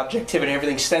of all objectivity.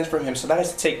 Everything stems from him. So that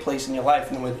has to take place in your life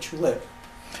and the way that you live.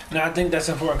 No, I think that's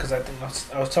important because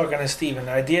I was talking to Stephen.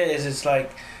 The idea is it's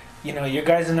like, you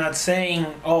guys are not saying,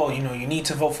 you need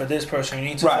to vote for this person, you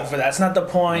need to vote for that. That's not the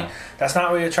point. No. That's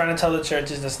not what you're trying to tell the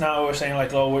churches. That's not what we're saying,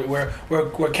 like,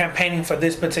 we're campaigning for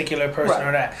this particular person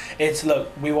or that. It's,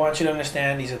 look, we want you to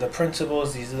understand these are the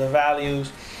principles, these are the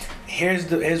values. Here's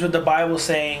what the Bible's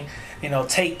saying.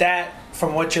 Take that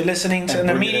from what you're listening to in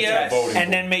the media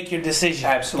and then make your decision.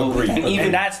 Absolutely. And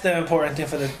even that's the important thing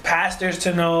for the pastors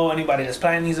to know, anybody that's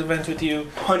planning these events with you.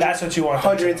 That's what you want.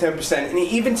 110%. And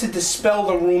even to dispel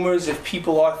the rumors, if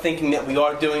people are thinking that we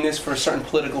are doing this for a certain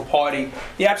political party,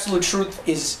 the absolute truth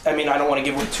is, I don't want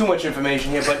to give away too much information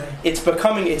here, but it's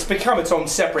become its own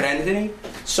separate entity.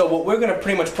 So what we're going to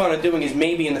pretty much plan on doing is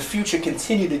maybe in the future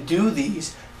continue to do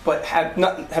these, but have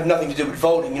nothing to do with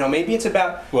voting. Maybe it's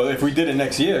about... Well, if we did it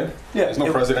next year, there's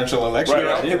no presidential election.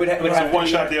 Right. It's a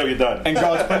one-shot deal, you're done. And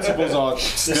God's principles are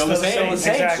still the same.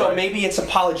 Exactly. So maybe it's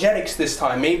apologetics this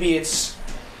time. Maybe it's,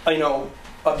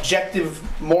 objective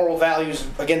moral values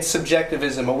against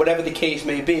subjectivism or whatever the case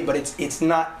may be. But it's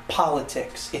not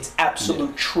politics. It's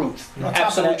absolute truth.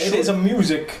 Absolute truth. It is a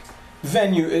music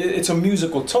venue. It's a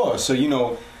musical tour. So,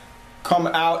 come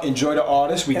out, enjoy the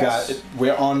artists.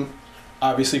 We're on...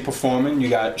 Obviously performing, you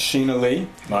got Sheena Lee.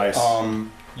 Nice.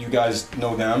 You guys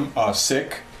know them.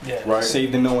 Sick. Yeah. Right.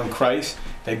 Saved and Knowing Christ.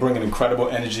 They bring an incredible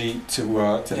energy to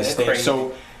the stage. Crazy.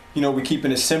 So, we're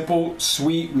keeping it simple,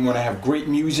 sweet. We want to have great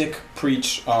music,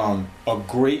 preach a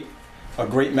great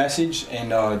message,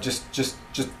 and just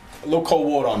a little cold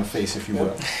water on the face, if you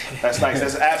will. That's nice.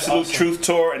 That's Absolute Truth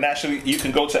Tour, and actually you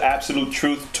can go to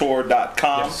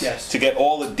absolutetruthtour.com to get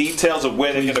all the details of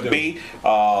where they're going to be.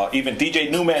 Even DJ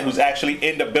Newman, who's actually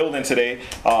in the building today,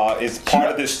 is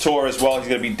part of this tour as well. He's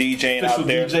going to be DJing out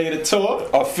there. DJ of the tour.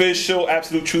 Official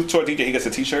Absolute Truth Tour DJ. He gets a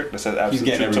T-shirt that says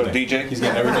Absolute Truth Tour DJ. He's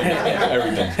getting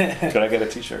everything. Can I get a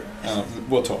T-shirt?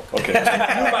 We'll talk. Okay.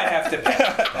 You might have to pay.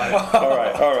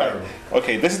 All right.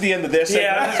 Okay, this is the end of their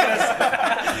segment.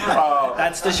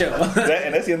 That's the show.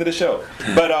 And that's the end of the show.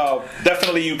 But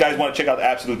definitely you guys want to check out the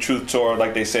Absolute Truth Tour.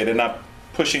 Like they say, they're not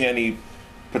pushing any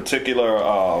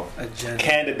particular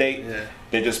candidate. Yeah.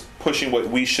 They're just pushing what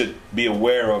we should be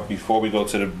aware of before we go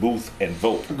to the booth and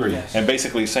vote. Agreed. Yes. And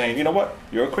basically saying, you know what?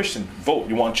 You're a Christian. Vote.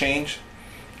 You want change?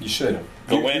 You should.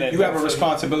 Go in and you have a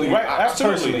responsibility. Right,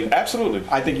 absolutely. Absolutely.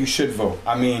 I think you should vote.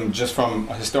 Just from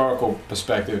a historical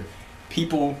perspective,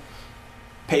 people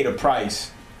paid a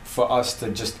price for us to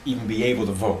just even be able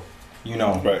to vote,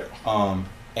 Right.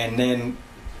 And then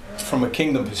from a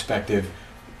kingdom perspective,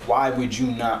 why would you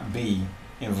not be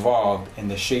involved in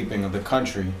the shaping of the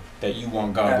country that you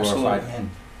want God glorified in?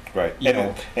 Right.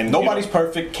 And nobody's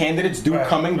perfect. Candidates do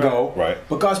come and go. Right.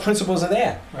 But God's principles are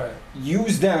there. Right.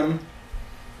 Use them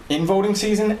in voting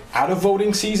season, out of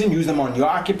voting season. Use them on your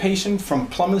occupation, from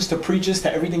plumbers to preachers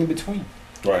to everything in between.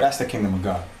 Right. That's the kingdom of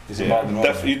God. You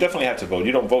definitely have to vote.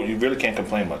 You don't vote, you really can't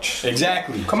complain much.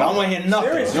 Exactly. Come on. I don't want to hear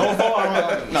nothing. Seriously. You don't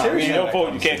vote, you don't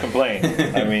vote, you can't complain.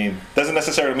 I mean, doesn't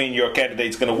necessarily mean your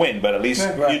candidate's going to win, but at least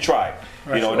you tried.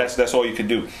 Right. You know, that's all you can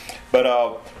do.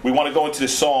 But we want to go into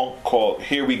this song called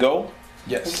 "Here We Go."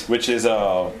 Yes. Which is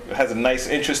has a nice,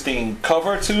 interesting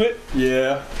cover to it.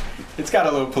 Yeah. It's got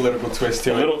a little political twist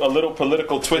to it. A little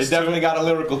political twist. It definitely got a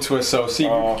lyrical twist, so see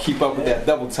if you can keep up with that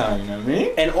double time, you know what I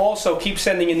mean? And also keep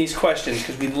sending in these questions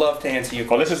because we'd love to answer your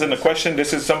questions. Oh, this isn't a question.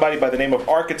 This is somebody by the name of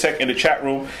Architect in the chat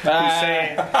room who's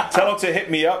saying, tell him to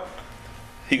hit me up.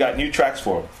 He got new tracks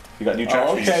for him. He got new tracks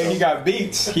for you. Okay, he got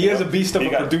beats. He is a beast of a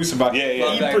producer, but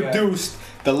he produced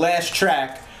the last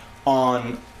track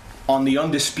on the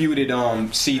Undisputed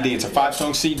CD. It's a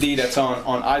 5-song CD that's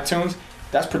on iTunes.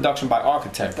 That's production by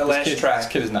Architect. The last track.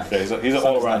 This kid is nice. Yeah, he's an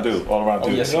all-around dude. All-around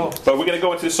dude. Yes, but we're going to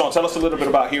go into this song. Tell us a little bit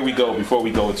about Here We Go before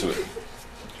we go into it.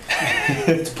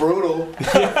 It's brutal. We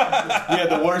had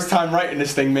the worst time writing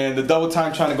this thing, man. The double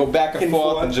time trying to go back and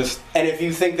forth and just... And if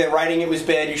you think that writing it was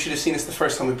bad, you should have seen us the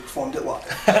first time we performed it live.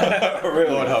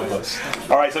 Really? Lord help us.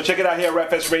 All right, so check it out here at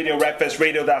Rapfest Radio,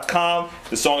 rapfestradio.com.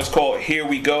 The song is called Here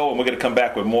We Go, and we're going to come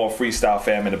back with more Freestyle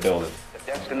Fam in the building.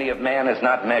 The destiny of man is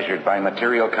not measured by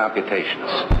material computations.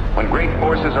 When great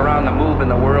forces are on the move in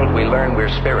the world, we learn we're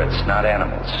spirits, not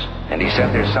animals. And he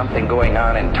said there's something going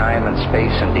on in time and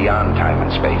space and beyond time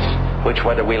and space, which,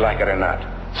 whether we like it or not,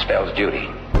 spells duty.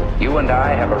 You and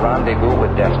I have a rendezvous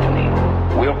with destiny.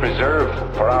 We'll preserve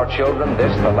for our children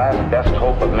this, the last best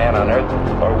hope of man on earth,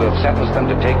 or we'll sentence them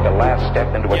to take the last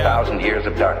step into 1,000 years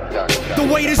of darkness. The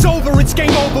wait is over, it's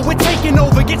game over, we're taking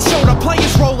over. Get showed up,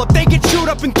 players roll up, they get chewed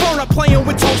up and thrown up. Playing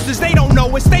with toasters, they don't know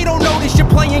us, they don't notice you're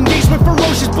playing games with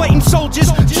ferocious, blatant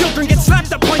soldiers. Children get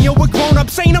slapped up playing with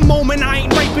grown-ups. Ain't a moment I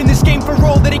ain't raping this game for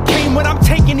all that it came when I'm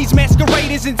taking these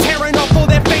masqueraders and tearing off all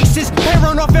their faces,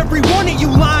 tearing off every one of you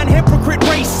lying hypocrite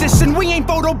racists. And we ain't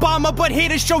vote Obama, but here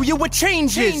to show you what changes.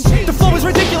 The flow is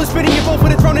ridiculous, spitting your vote for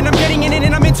the throne, and I'm getting in it,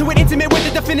 and I'm into it, intimate with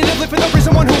the definitive, live for the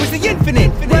risen one who is the infinite.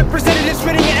 Representative,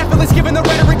 spitting it effortless, giving the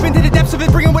rhetoric, been to the depths of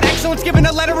it, bringing with excellence, giving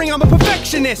the lettering. I'm a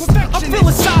perfectionist. I'm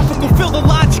philosophical,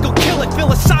 philological, kill it,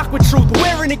 fill a sock with truth,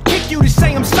 wearing it, kick you to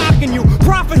say I'm stalking you.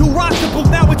 Prophet who rocks the booth,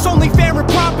 now it's only fair and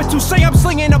proper to say I'm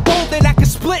slinging a bolt that I can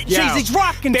split. Jay-Z's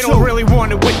rocking. They don't really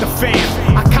want it with the fam.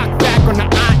 I cock back on the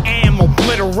I am,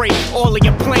 obliterate all of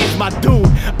your plans, my dude.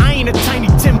 I ain't a tiny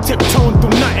Tim tiptoeing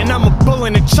through nothing. I'm a bull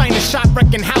in a China shop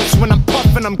wrecking house. When I'm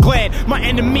puffing, I'm glad my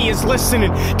enemy is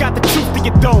listening. Got the truth to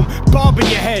your dome, bomb in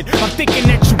your head. I'm thinking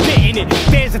that you getting it.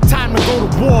 There's a time to go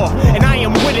to war, and I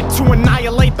am with it to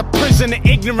annihilate the prison of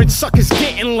ignorant suckers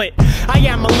getting lit. I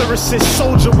am a lyricist,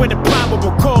 soldier with a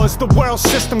probable cause. The world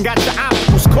system got your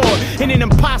obstacles caught in an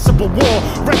impossible war.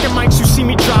 Wrecking mics, you see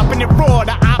me dropping it raw.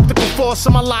 The optical force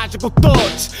of my logical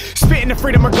thoughts. Spitting the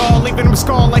freedom of God, leaving them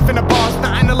scarred, life in the bars.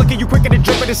 Nothing to look at you quicker than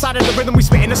drip inside of the rhythm we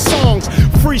spitting the songs.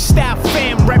 Freestyle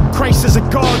fam, rep Christ as a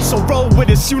God. So roll with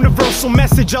this universal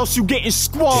message, else you getting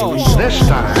squashed. This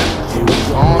time,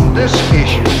 on this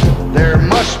issue, there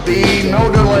must be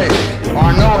no delay,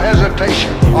 or no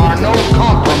hesitation, or no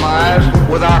compromise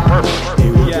with our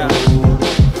purpose. Yeah.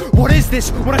 What is this?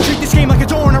 When I treat this game like a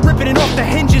door and I'm ripping it off the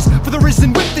hinges for the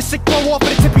risen with the sick blow off at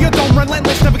the tip of your dome,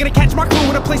 relentless. Never gonna catch my crew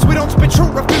in a place we don't spit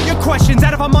truth. Refute your questions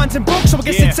out of our minds and broke, so I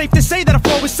guess it's safe to say that our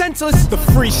flow is senseless. The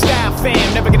freestyle fam,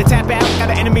 never gonna tap out.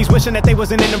 Got the enemies wishing that they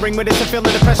wasn't in the ring with us and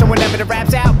feeling the pressure whenever the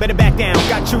rap's out. Better back down.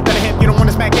 Got truth at the hip, you don't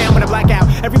wanna smack down when I black out.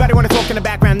 Everybody wanna talk in the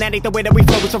background, that ain't the way that we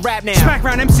flow, it's a rap now. Smack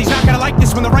round MCs not gonna like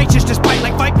this when the righteous just bite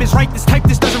like vipers. Right, this type,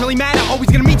 this doesn't really matter. Always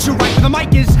gonna meet you right where the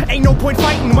mic is. Ain't no point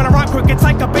fighting when I rock quick, it's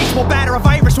like a baseball bat or a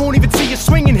virus. Won't even see you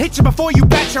swing and hit you before you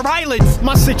bat your eyelids.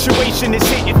 My situation is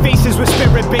hitting faces with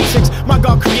spirit basics. My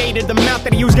God created the mouth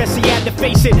that he used, guess he had to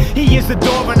face it. He is the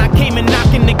door and I came and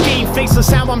knocking the game faceless.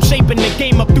 How I'm shaping the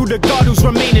game up through the God who's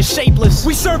remaining shapeless.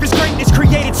 We serve his greatness,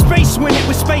 created space when it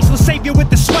was spaceless. Save you with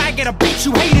the swagger to beat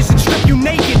you haters and strip you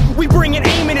naked. We bring it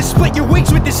aiming and split your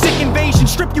wings with this sick invasion.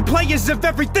 Strip you players of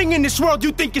everything in this world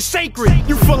you think is sacred.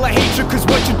 You full of hatred cause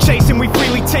what you chasing we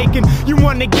freely taking. You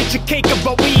wanna get your cake up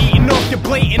but we eating off your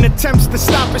blatant attempts to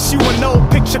stop us. You an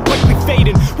old picture quickly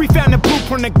fading. We found the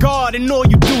blueprint of God, and all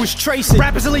you do is trace it.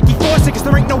 Rappers are leaky faucet, cause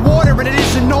there ain't no water, and it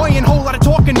is annoying. Whole lot of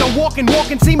talking, no walking.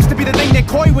 Walking seems to be the thing they're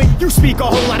coy with. You speak a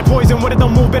whole lot of poison, what it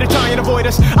don't move, better try and avoid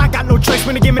us. I got no choice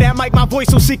when they give me that mic, my voice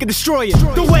will seek and destroy it.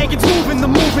 The wagon's moving, the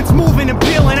movement's moving and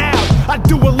peeling out. I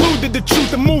do allude to the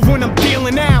truth, the move when I'm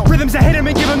dealing out. Rhythms that hit him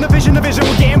and give him the vision we're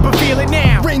getting, but feel it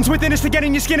now. Written's within us to get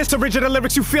in your skin, it's so rigid the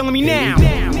lyrics, you feeling me now.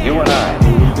 You and I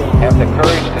have the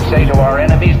courage to say to our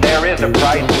enemies, there is a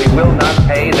price we will not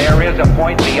pay, there is a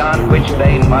point beyond which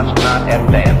they must not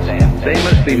advance. They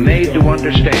must be made to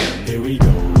understand.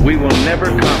 We will never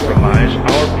compromise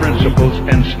our principles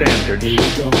and standards.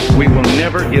 We will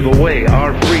never give away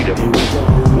our freedom.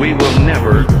 We will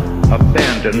never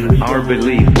abandon our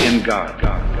belief in God.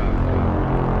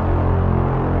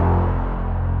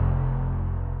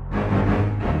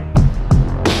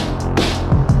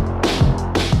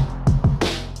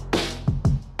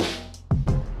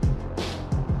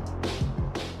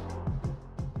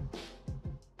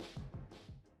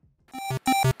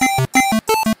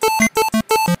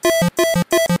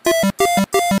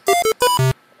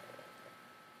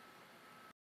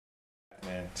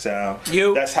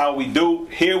 So that's how we do.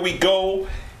 Here we go.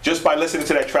 Just by listening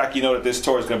to that track, you know that this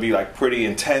tour is going to be like pretty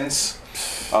intense.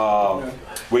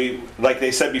 We, like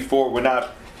they said before, we're not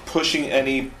pushing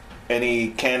any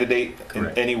candidate in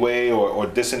any way or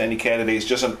dissing any candidates.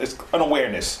 Just it's an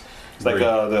awareness. It's like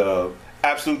the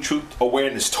Absolute Truth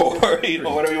Awareness Tour. You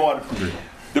know, whatever you want.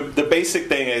 The basic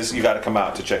thing is you got to come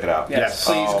out to check it out. Yes,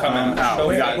 please come out.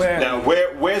 Now,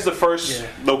 where's the first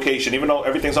location? Even though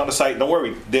everything's on the site, don't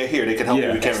worry, they're here. They can help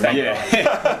you. We can't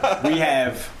remember. We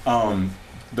have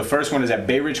the first one is at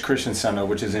Bay Ridge Christian Center,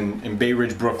 which is in Bay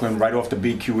Ridge, Brooklyn, right off the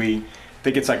BQE. I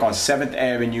think it's like on 7th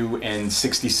Avenue and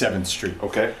 67th Street.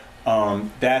 Okay.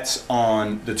 That's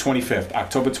on the 25th,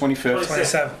 October 25th.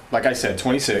 27th. Like I said,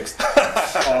 26th.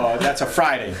 That's a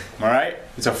Friday, all right?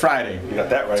 It's a Friday. You got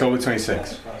that right. October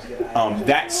 26th.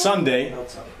 That Sunday,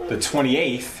 the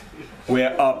 28th,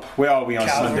 we're up. Where are we on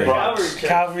Sunday?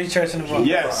 Calvary Church in the Bronx.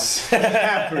 Yes.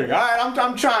 Calvary. All right,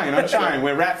 I'm trying.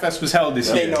 Where Rap Fest was held this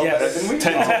year. They know better than we.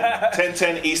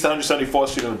 1010 East 174th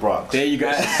Street in the Bronx. There you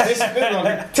go.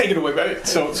 Take it away, baby.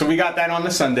 So we got that on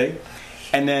the Sunday.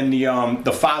 And then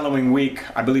the following week,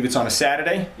 I believe it's on a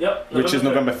Saturday, which is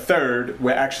November 3rd.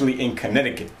 We're actually in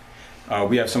Connecticut.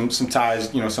 We have some ties,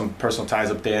 some personal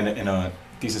ties up there in a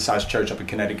decent sized church up in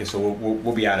Connecticut. So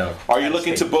we'll be out of. Are you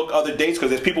looking to book other dates? Because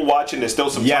there's people watching. There's still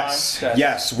some time.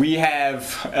 Yes. We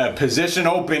have a position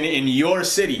open in your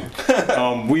city.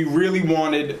 We really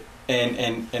wanted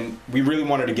and we really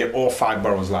wanted to get all 5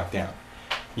 boroughs locked down.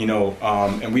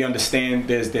 And we understand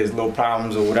there's little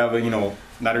problems or whatever.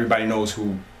 Not everybody knows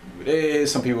who it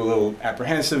is. Some people are a little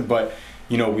apprehensive, but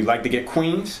we like to get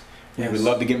Queens. Yes. We'd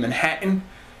love to get Manhattan,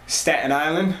 Staten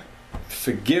Island.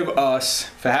 Forgive us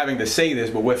for having to say this,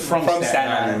 but we're from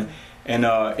Staten Island, and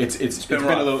it's been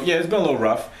a little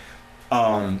rough.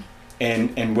 And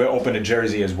we're open to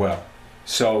Jersey as well.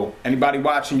 So anybody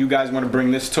watching, you guys want to bring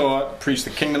this tour, preach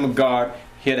the kingdom of God,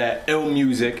 hear that ill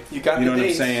music. You know what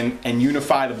I'm saying, and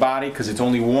unify the body because it's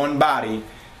only one body.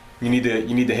 You need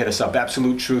to hit us up,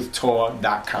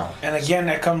 AbsoluteTruthTour.com. And again,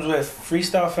 that comes with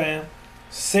Freestyle Fam,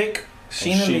 Sick,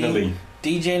 Sheena Lee,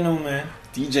 DJ Newman.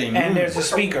 And there's a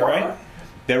speaker, right?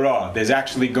 There are. There's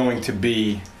actually going to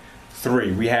be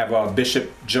 3. We have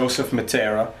Bishop Joseph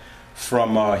Matera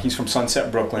he's from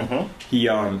Sunset, Brooklyn.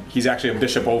 Mm-hmm. He's actually a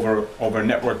bishop over a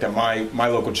network that my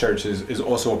local church is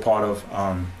also a part of,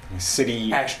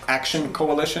 City Action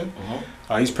Coalition.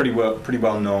 Mm-hmm. He's pretty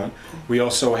well known. We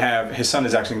also have his son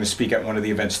is actually going to speak at one of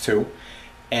the events too,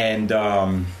 and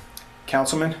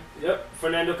Councilman. Yep,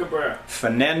 Fernando Cabrera.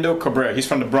 Fernando Cabrera. He's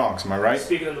from the Bronx. Am I right?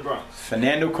 Speaking in the Bronx.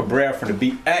 Fernando Cabrera from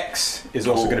the BX is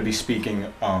also going to be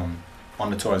speaking on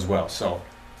the tour as well. So.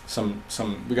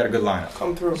 We got a good lineup.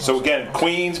 Come through. So again,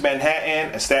 Queens,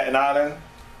 Manhattan, and Staten Island,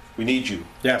 we need you.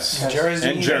 Yes.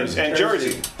 Jersey.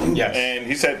 Yes. And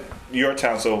he said your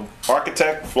town, so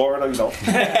architect, Florida,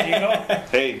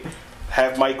 Hey,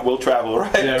 have Mike will travel,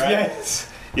 right? Yeah, right. Yes.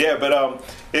 Yeah, but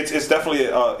it's definitely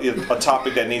a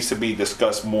topic that needs to be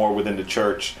discussed more within the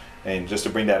church, and just to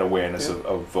bring that awareness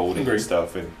of voting and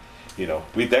stuff, and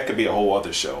that could be a whole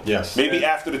other show. Yes. Maybe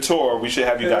after the tour, we should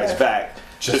have you guys back.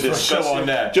 Just to discuss on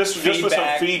that. Just for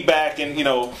some feedback, and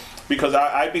because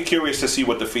I'd be curious to see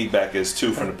what the feedback is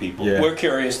too from the people. Yeah. We're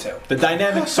curious too. The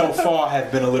dynamics so far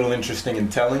have been a little interesting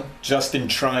and telling, just in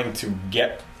trying to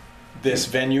get this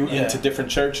venue into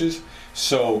different churches.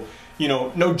 So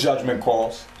no judgment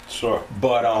calls. Sure.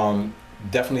 But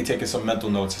definitely taking some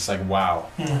mental notes. It's like, wow,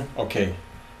 okay,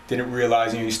 didn't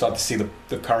realize, you start to see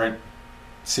the current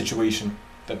situation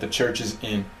that the church is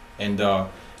in, and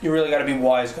you really got to be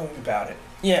wise going about it.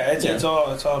 Yeah, it's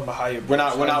all about how you. We're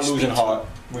not losing heart.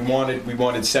 We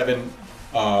wanted 7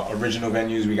 original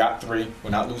venues. We got 3. We're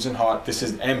not losing heart.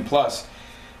 And plus,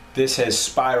 this has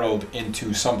spiraled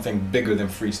into something bigger than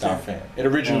Freestyle Fam. It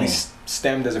originally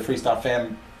stemmed as a Freestyle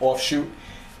Fam offshoot.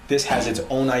 This has its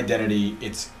own identity.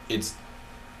 It's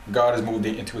God has moved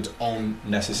it into its own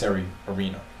necessary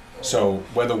arena. So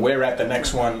whether we're at the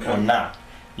next one or not,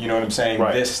 you know what I'm saying?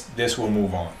 Right. This will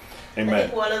move on. Amen. I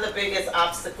think one of the biggest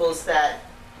obstacles that,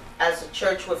 as a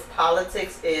church with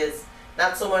politics, is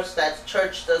not so much that the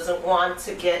church doesn't want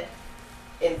to get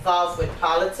involved with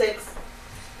politics,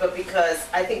 but because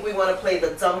I think we want to play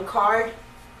the dumb card.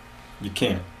 You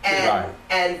can't.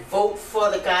 And vote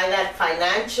for the guy that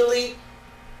financially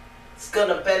is going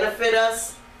to benefit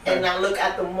us, and not look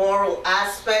at the moral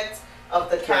aspect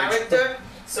of the character.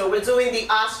 So we're doing the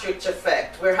ostrich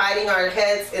effect. We're hiding our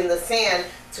heads in the sand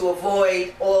to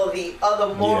avoid all the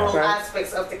other moral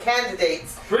aspects of the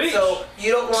candidates. Preach. So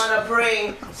you don't want to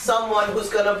bring someone who's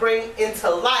going to bring into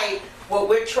light what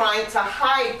we're trying to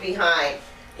hide behind.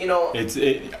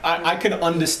 I can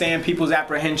understand people's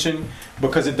apprehension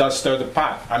because it does stir the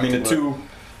pot. I mean,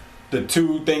 the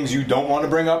two things you don't want to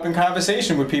bring up in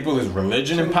conversation with people is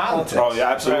religion and politics. Oh yeah,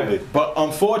 absolutely. Right. But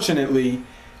unfortunately,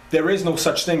 there is no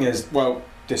such thing as, well,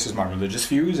 this is my religious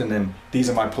views and then these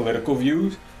are my political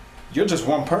views. You're just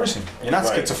one person. You're not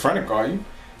schizophrenic, are you?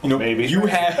 Maybe. You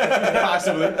have,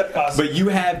 possibly, but you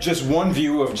have just one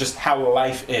view of just how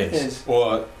life is.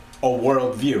 Or a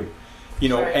world view.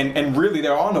 And really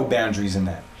there are no boundaries in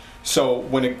that. So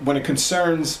when it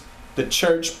concerns the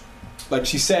church, like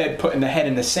she said, putting the head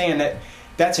in the sand,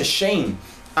 that's a shame.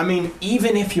 I mean,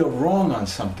 even if you're wrong on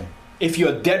something, if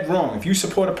you're dead wrong, if you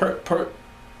support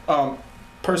a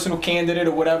personal candidate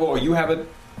or whatever, or you have a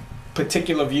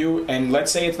particular view, and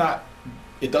let's say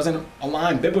it doesn't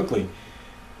align biblically,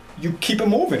 you keep it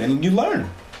moving and you learn.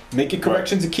 Make your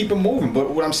corrections and keep it moving.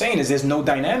 But what I'm saying is there's no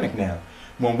dynamic now.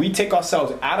 When we take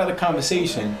ourselves out of the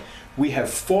conversation, we have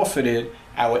forfeited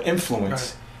our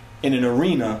influence in an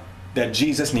arena that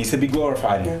Jesus needs to be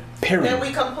glorified in. Period. And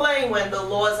we complain when the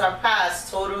laws are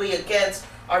passed totally against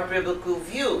our biblical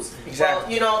views.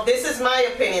 Exactly. Well, this is my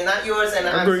opinion, not yours, and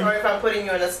I'm sorry if I'm putting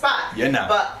you in a spot. You're not.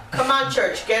 But come on,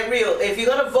 church, get real. If you're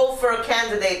going to vote for a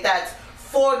candidate that's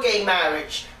for gay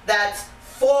marriage, that's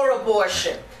for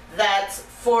abortion, that's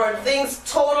for things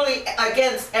totally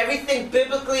against everything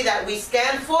biblically that we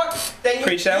stand for, then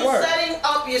you're setting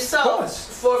up yourself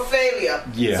for failure.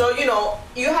 Yeah. So,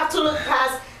 you have to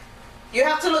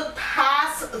look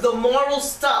past the moral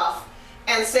stuff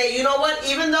and say, you know what,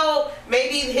 even though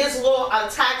maybe his law on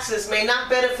taxes may not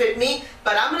benefit me,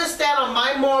 but I'm going to stand on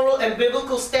my moral and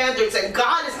biblical standards, and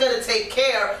God is going to take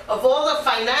care of all the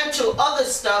financial other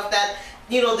stuff that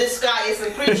this guy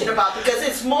isn't preaching about, because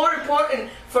it's more important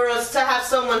for us to have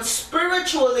someone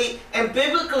spiritually and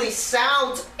biblically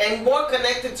sound and more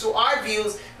connected to our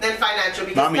views than financial,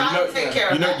 because God will take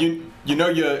care of that.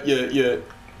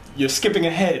 You're skipping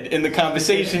ahead in the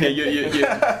conversation.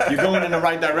 You're going in the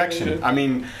right direction. I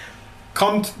mean,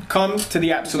 come to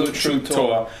the Absolute Truth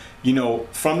Tour.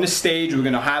 From the stage, we're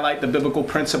going to highlight the biblical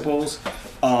principles.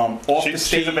 Off the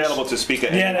stage, she's available to speak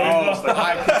at any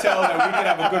I can tell that we can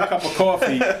have a good cup of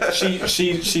coffee.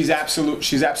 She's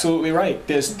absolutely right.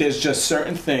 There's just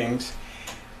certain things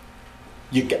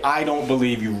I don't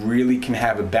believe you really can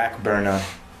have a back burner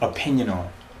opinion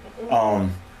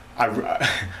on.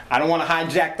 I don't want to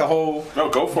hijack the whole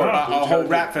go for it. A whole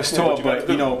Rap Fest tour, but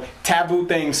taboo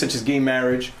things such as gay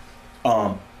marriage,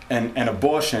 and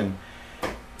abortion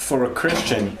for a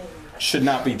Christian should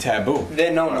not be taboo.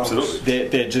 They're no. Absolutely.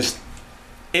 They're just.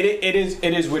 It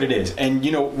is what it is, and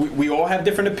we all have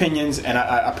different opinions, and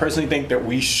I personally think that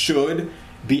we should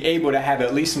be able to have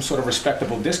at least some sort of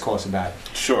respectable discourse about it.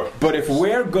 Sure. But if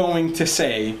we're going to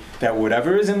say that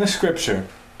whatever is in the scripture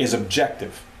is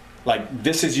objective, like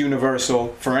this is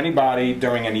universal for anybody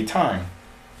during any time,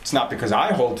 it's not because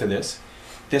I hold to this.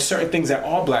 There's certain things that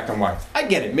are black and white. I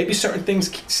get it. Maybe certain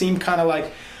things seem kind of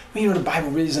like, the Bible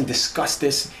really doesn't discuss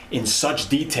this in such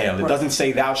detail. It doesn't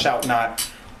say thou shalt not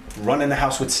run in the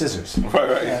house with scissors.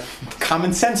 Right. Yeah.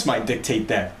 Common sense might dictate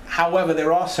that. However,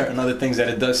 there are certain other things that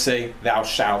it does say thou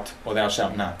shalt or thou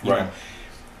shalt not. You know?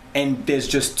 And there's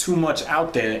just too much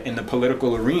out there in the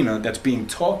political arena that's being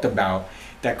talked about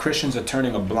that Christians are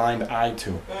turning a blind eye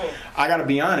to. I gotta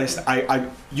be honest,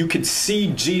 you could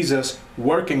see Jesus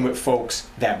working with folks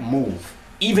that move,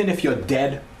 even if you're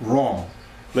dead wrong.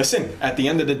 Listen, at the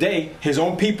end of the day, his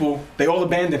own people, they all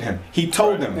abandoned him. He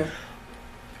told them,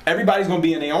 everybody's gonna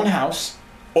be in their own house,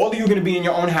 All of you are going to be in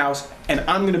your own house, and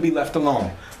I'm going to be left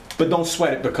alone. But don't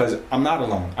sweat it because I'm not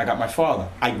alone. I got my Father.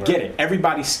 I get it.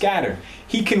 Everybody's scattered.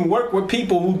 He can work with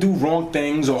people who do wrong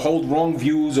things or hold wrong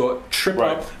views or trip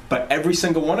up, but every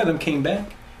single one of them came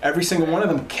back. Every single one of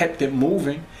them kept it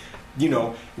moving. You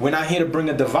know, we're not here to bring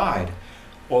a divide.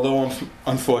 Although,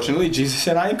 unfortunately, Jesus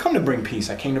said, I didn't come to bring peace.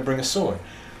 I came to bring a sword.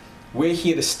 We're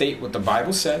here to state what the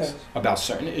Bible says about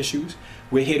certain issues.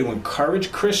 We're here to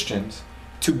encourage Christians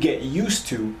to get used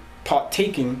to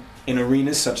partaking in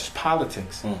arenas such as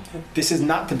politics. This is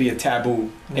not to be a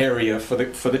taboo area for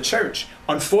the church.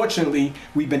 Unfortunately,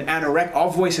 we've been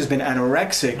our voice has been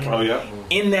anorexic.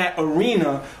 In that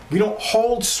arena. We don't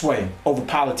hold sway over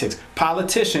politics.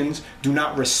 Politicians do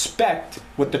not respect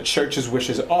what the church's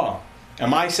wishes are.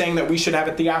 Am I saying that we should have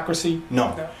a theocracy?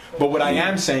 No. But what I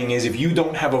am saying is, if you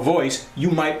don't have a voice,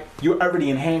 you're already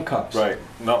in handcuffs. Right.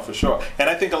 No, for sure. And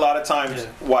I think a lot of times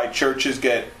why churches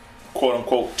get quote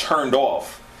unquote turned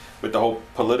off with the whole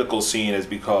political scene is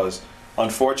because,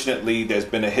 unfortunately, there's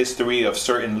been a history of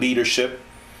certain leadership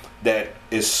that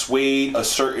is swayed a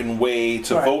certain way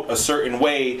to vote a certain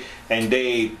way, and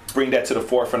they bring that to the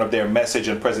forefront of their message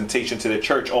and presentation to the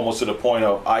church, almost to the point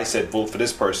of, I said vote for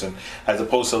this person, as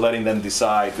opposed to letting them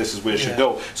decide this is where it should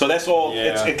go. So that's all.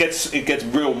 It gets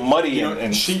real muddy. You know,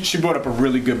 and she brought up a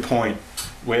really good point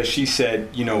where she said,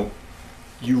 you know,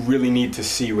 you really need to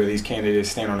see where these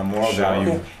candidates stand on a moral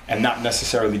value and not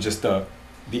necessarily just the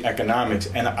economics.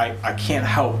 And I can't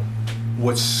help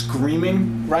what's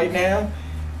screaming right now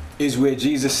is where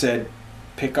Jesus said,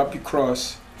 pick up your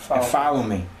cross and follow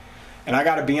me. And I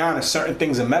got to be honest, certain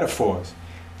things are metaphors.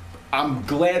 I'm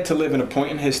glad to live in a point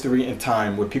in history and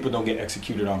time where people don't get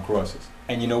executed on crosses.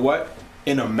 And you know what?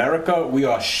 In America, we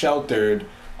are sheltered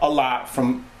a lot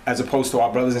from, as opposed to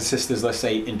our brothers and sisters, let's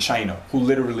say, in China, who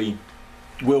literally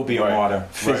will be a martyr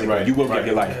physically. You will give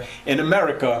your life. In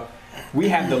America, we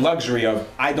have the luxury of,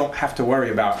 I don't have to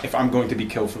worry about if I'm going to be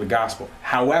killed for the gospel.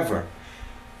 However,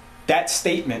 that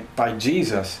statement by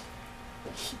Jesus,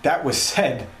 that was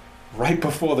said right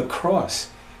before the cross.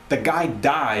 The guy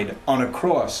died on a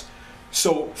cross.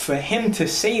 So for him to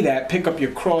say that, pick up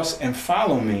your cross and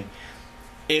follow me,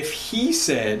 if he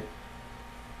said,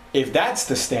 if that's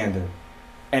the standard,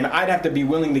 and I'd have to be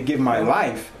willing to give my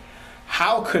life,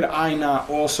 how could I not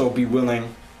also be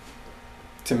willing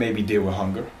to maybe deal with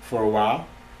hunger for a while,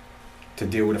 to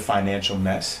deal with a financial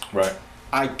mess? Right.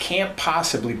 I can't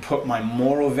possibly put my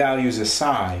moral values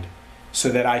aside so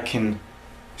that I can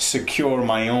secure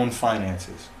my own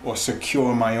finances or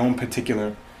secure my own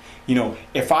particular, you know,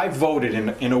 if I voted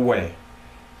in a way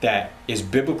that is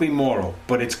biblically moral,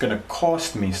 but it's going to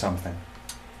cost me something,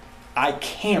 I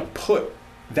can't put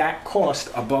that cost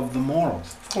above the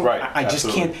morals. Right. I just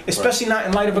can't, especially not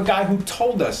in light of a guy who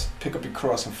told us, pick up your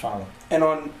cross and follow. And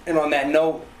on that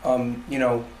note, you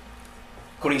know,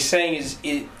 what he's saying is,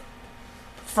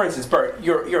 for instance, Bert,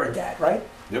 you're a dad, right?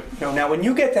 Yep. You know, now when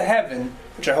you get to heaven,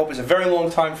 which I hope is a very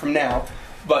long time from now,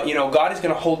 but you know, God is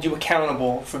going to hold you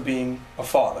accountable for being a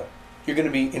father. You're going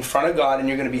to be in front of God, and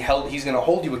you're going to be held. He's going to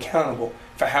hold you accountable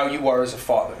for how you are as a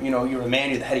father. You know, you're a man,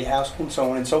 you're the head of your household, and so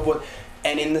on and so forth.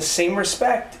 And in the same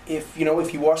respect, if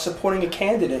you are supporting a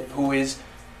candidate who is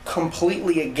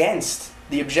completely against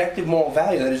the objective moral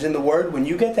value that is in the Word, when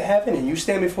you get to heaven and you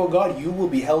stand before God, you will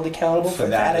be held accountable for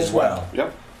that as well.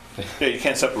 Yep. Yeah, you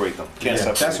can't separate them.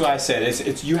 That's what I said.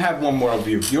 It's you have one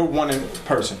worldview. You're one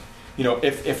person. You know,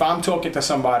 if I'm talking to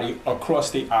somebody across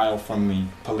the aisle from me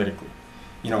politically,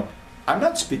 you know, I'm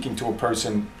not speaking to a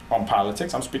person on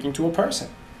politics. I'm speaking to a person,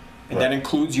 and that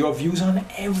includes your views on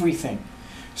everything.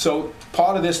 So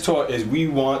part of this talk is we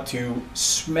want to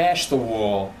smash the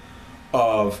wall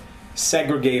of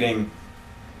segregating.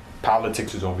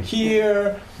 Politics is over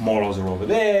here, morals are over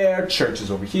there, church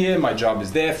is over here, my job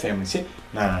is there, family's here.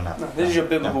 No. This is your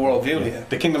biblical worldview here.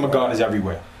 The kingdom of God is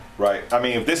everywhere. Right. I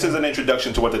mean, if this is an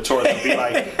introduction to what the Torah would be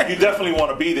like, you definitely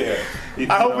want to be there.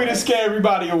 I hope we didn't scare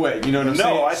everybody away. You know what I'm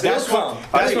saying? No, I think that's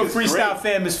what Freestyle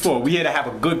Fam is for. We're here to have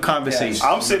a good conversation. Yes.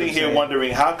 I'm sitting here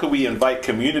wondering, how could we invite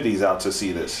communities out to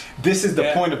see this? This is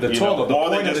the point of the tour. The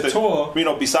point of the tour, you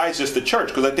know, besides just the church,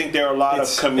 because I think there are a lot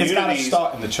of communities. It's got to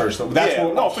start in the church, though. That's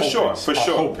what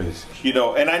our hope is. You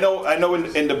know, and I know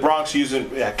in the Bronx using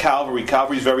Calvary.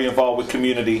 Calvary's very involved with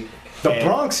community. The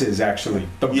Bronx is actually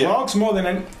Bronx more than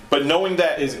any. But knowing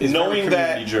that is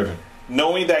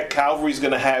knowing that Calvary's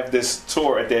going to have this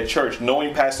tour at their church,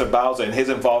 knowing Pastor Bowser and his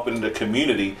involvement in the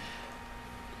community,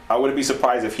 I wouldn't be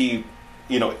surprised if he,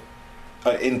 you know,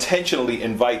 intentionally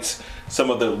invites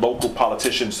some of the local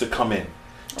politicians to come in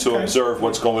to observe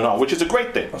what's going on, which is a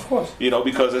great thing. Of course. You know,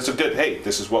 because it's a good, hey,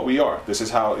 this is what we are. This is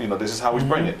how, you know, this is how we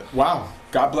bring it. Wow.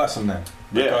 God bless them then.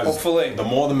 Yeah, because hopefully. The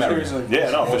more the merrier.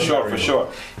 Yeah, no, for sure.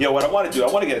 Yo, what I want to do,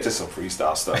 I want to get into some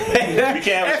freestyle stuff. We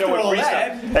can't have a show with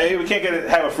freestyle. Hey, we can't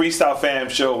have a freestyle fam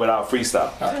show without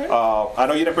freestyle. Right. I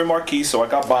know you didn't bring Marquise, so I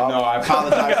got Bob. No, I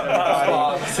apologize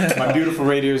to everybody. My beautiful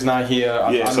radio is not here.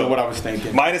 I know what I was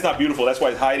thinking. Mine is not beautiful. That's why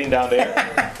it's hiding down there.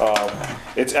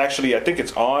 It's actually, I think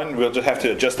it's on. We'll just have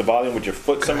to adjust the volume with your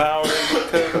foot somehow.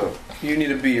 You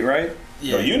need a beat, right?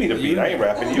 Yeah, no, you need a beat. I ain't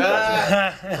rapping. You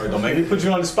don't make me put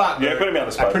you on the spot. Yeah, put me on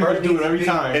the spot. I pretty much do it every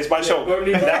time. It's my show. Now for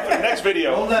the next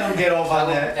video. Don't let him get off on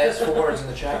that. Ask for words in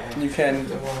the chat room. You can.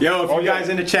 Yo, if you guys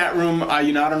in the chat room, I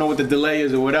don't know what the delay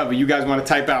is or whatever. You guys want to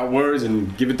type out words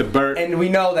and give it to Bert. And we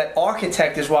know that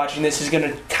Architect is watching this. Is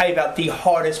going to type out the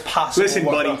hardest possible. Listen,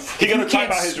 buddy. He's going to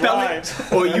type out his rhymes.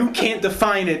 Or you can't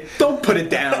define it. Don't put it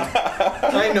down.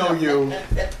 I know you.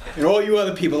 And all you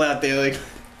other people out there, like.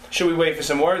 Should we wait for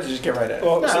some words or just get right at it?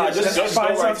 Well, just go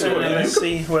right to it. Let's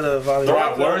see where the volume throw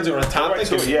out words or a topic.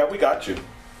 Yeah, we got you.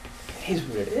 It is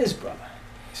what it is, brother.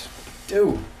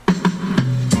 Dude.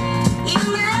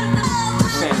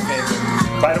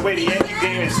 By the way, the Yankee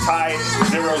game is tied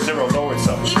 0-0. Lower it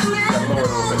some. Gotta lower it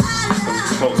a little bit.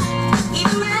 It's close.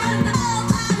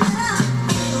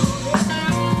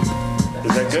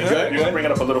 Is that good? You can bring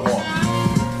it up a little more.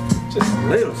 Just a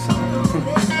little something.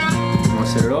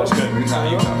 Set it off? That's good.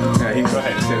 Yeah, he go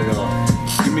ahead. Set it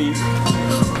off. Give me.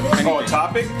 A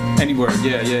topic? Any word.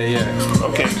 Yeah.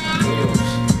 Okay.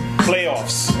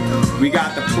 Playoffs. We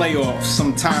got the playoffs.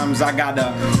 Sometimes I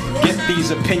gotta get these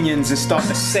opinions and start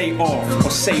to say off or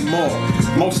say more.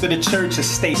 Most of the churches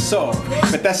stay soft,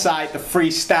 but that's alright. The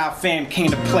freestyle fam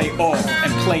came to play off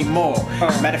and play more.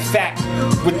 Matter of fact,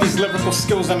 with these lyrical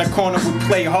skills on the corner, we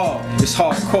play hard. It's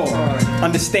hardcore.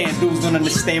 Understand, dudes don't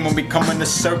understand when we come in the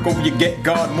circle. You get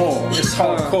God more. It's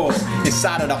hardcore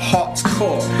inside of the heart's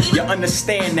core. You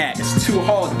understand that it's too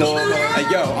hard, dog. Hey,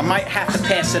 yo, I might have to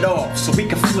pass it off so we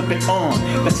can flip it on.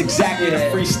 That's exactly the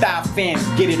freestyle fam.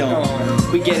 Get it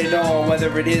on. We get it on,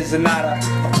 whether it is or not a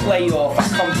playoff. I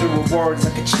come through with words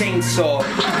like a chainsaw.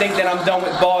 You think that I'm done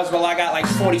with bars? Well, I got like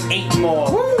 48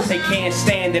 more. Woo! They can't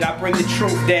stand it. I bring the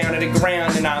truth down to the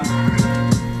ground, and I'm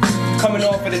coming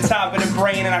off at the top of the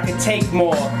brain, and I can take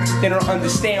more. They don't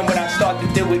understand when I start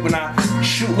to do it. When I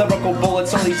shoot lyrical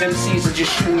bullets, all these MCs are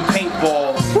just shooting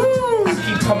paintballs. Woo! I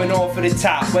keep coming off at the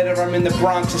top, whether I'm in the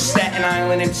Bronx or Staten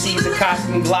Island. MCs are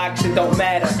costing Glocks, it don't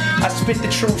matter. I spit the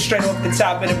truth straight off the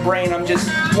top of the brain. I'm just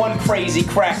one crazy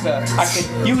cracker. I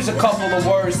could use a couple of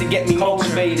words to get me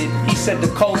motivated. He said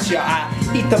the culture. I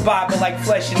eat the Bible like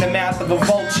flesh in the mouth of a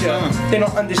vulture. They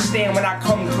don't understand when I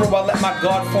come through. I let my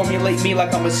God formulate me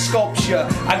like I'm a sculpture.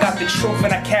 I got the truth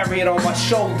and I carry it on my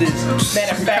shoulders.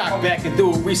 Matter of fact, I'm back and do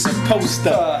what we supposed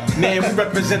to. Man, we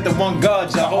represent the one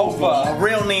God, Jehovah. My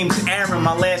real name's Aaron,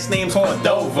 my last name's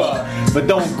Cordova. But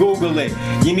don't Google it.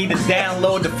 You need to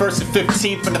download the 1st and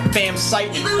 15th from the fam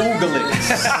site and Google it.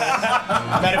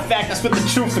 Matter of fact, that's what the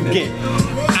truth forget.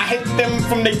 I hit them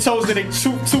from their toes to their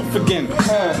tooth again.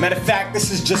 Matter of fact,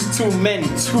 this is just two men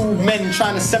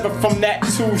trying to sever from that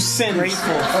two sins.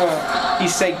 Grateful. He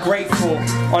said grateful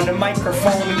on the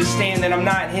microphone. Understand that I'm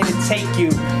not here to take you.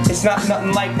 It's not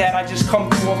nothing like that. I just come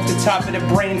through off the top of the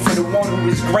brain for the one who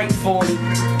is grateful. And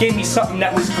he gave me something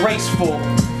that was graceful.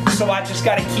 So I just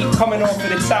gotta keep coming off of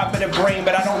the top of the brain,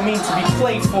 but I don't mean to be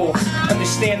playful.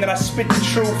 Understand that I spit the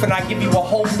truth and I give you a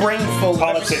whole brain full of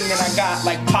everything that I got,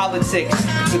 like politics.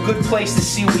 It's a good place to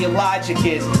see where your logic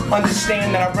is.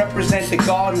 Understand that I represent the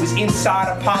God who's inside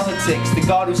of politics, the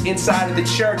God who's inside of the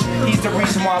church. He's the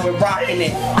reason why we're rocking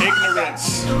it.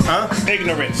 Ignorance.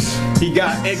 Ignorance. He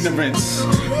got ignorance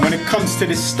when it comes to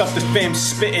this stuff the fam's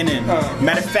spitting in.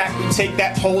 Matter of fact, we take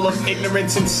that hole of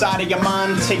ignorance inside of your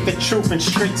mind, take the truth and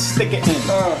straight stick it in.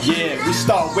 Yeah, we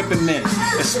start whipping men,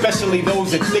 especially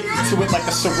those addicted to it like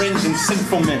a syringe and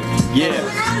sinful men. Yeah,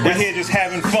 we're here just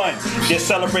having fun, just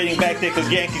celebrating back there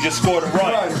because Yankee just scored a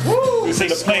run. Woo! We see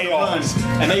the playoffs,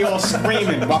 and they all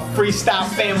screaming while freestyle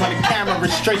fam on the camera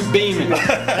is straight beaming.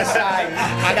 That's why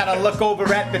I gotta look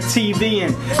over at the TV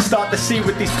and start to see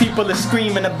what these people are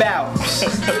screaming about.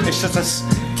 It's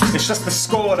just the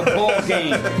score of the ball game.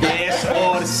 Yeah, it's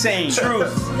all the same.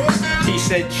 Truth. He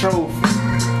said truth.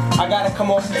 I gotta come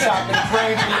off the top of the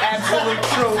brain to be absolute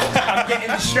truth. I'm getting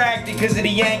distracted because of the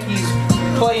Yankees.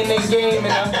 playing their game,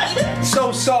 and I'm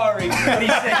so sorry. But he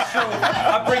said truth.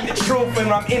 I bring the truth,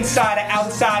 and I'm inside and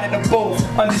outside of the booth.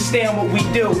 Understand what we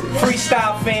do.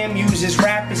 Freestyle fam uses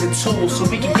rap as a tool, so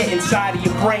we can get inside of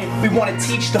your brain. We want to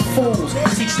teach the fools,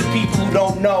 teach the people who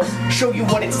don't know, show you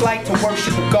what it's like to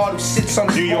worship a God who sits on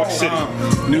the throne. New York City.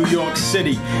 New York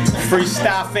City.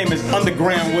 Freestyle fam is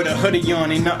underground with a hoodie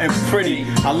on, ain't nothing pretty.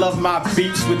 I love my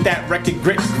beats with that record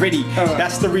gritty.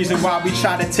 That's the reason why we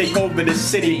try to take over the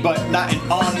city, but not in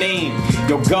our name.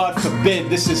 Yo, God forbid,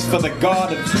 this is for the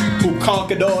God who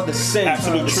conquered all the sin.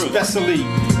 Absolute truth. Especially,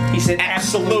 he said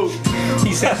absolute.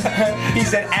 He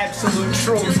said absolute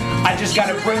truth. I just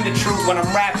gotta bring the truth when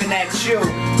I'm rapping at you.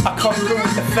 I come through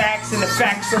with the facts, and the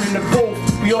facts are in the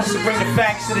booth. We also bring the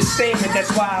facts to the statement.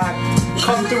 That's why I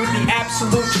come through with the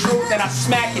absolute truth, and I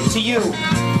smack it to you.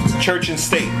 Church and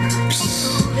state.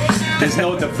 There's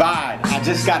no divide. I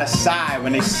just gotta side.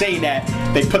 When they say that,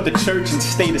 they put the church and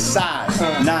state aside.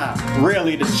 Nah,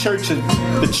 really, the church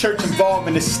involved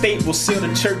in the state will seal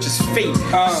the church's fate.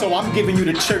 So I'm giving you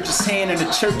the church's hand and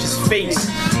the church's face,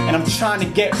 and I'm trying to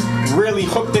get really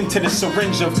hooked into the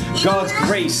syringe of God's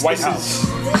grace. White House.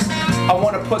 I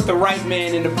want to put the right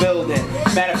man in the building.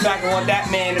 Matter of fact, I want that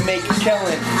man to make a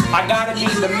killing. I gotta be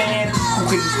the man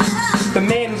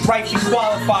who's rightly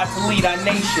qualified to lead our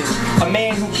nation. A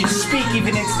man who can speak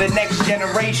even into the next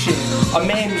generation. A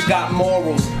man who's got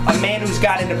morals. A man who's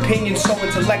got an opinion so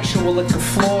intellectual it can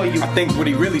floor you. I think what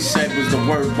he really said was the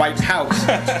word White House.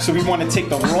 So we want to take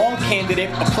the wrong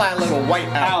candidate, apply a little white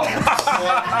out.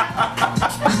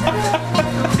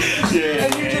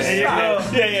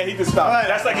 Yeah, he just stopped.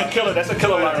 That's like a killer. That's a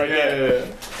killer line right there.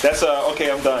 That's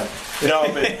okay. I'm done. No,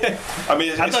 but I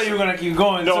mean, I thought you were gonna keep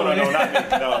going. No, not me.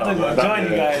 No, join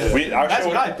you guys.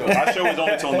 Our show is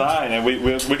only till 9, and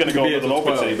we're gonna go a little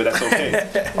over today, but that's okay.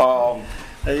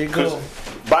 There you go.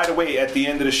 By the way, at the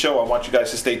end of the show, I want you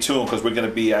guys to stay tuned because we're gonna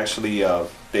be actually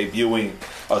debuting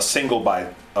a single by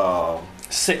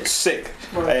Sick.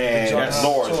 And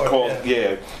Nora is called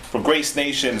from Grace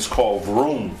Nation. It's called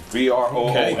Vroom,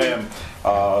 VROOM.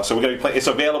 So we're gonna be playing. It's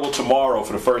available tomorrow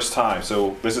for the first time.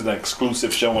 So this is an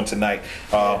exclusive showing tonight.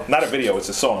 Not a video, it's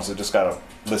a song. So just gotta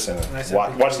listen.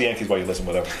 And watch the Yankees while you listen,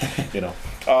 whatever. You know.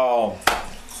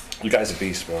 You guys are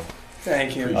beasts, bro.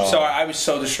 Thank you. Sorry, I was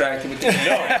so distracted with the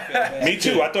Me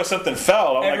too. I thought something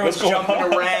fell. I'm Everyone's like, what's going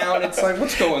jumping around. It's like,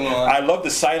 what's going on? I love the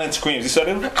silent screams. You said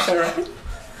it?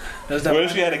 What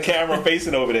if you had a camera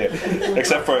facing over there?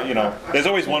 Except for, there's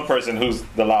always one person who's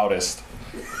the loudest.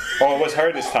 Oh, it was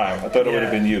her this time. I thought it would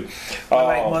have been you.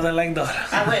 Mother like daughter.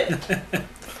 I win.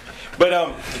 But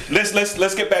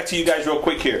let's get back to you guys real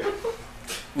quick here.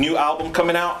 New album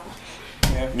coming out.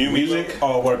 New music.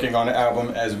 All working on the album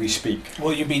as we speak.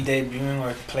 Will you be debuting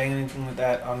or playing anything with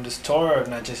that on this tour, or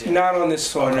not just yet? Not on this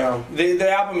tour, no.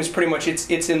 The album is pretty much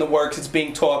it's in the works. It's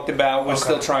being talked about. We're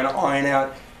still trying to iron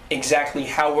out exactly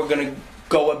how we're gonna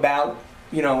go about.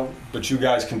 But you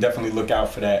guys can definitely look out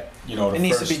for that. It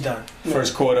needs to be done.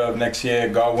 First quarter of next year,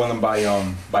 God willing,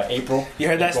 by April. You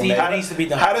heard that, Steve? It needs to be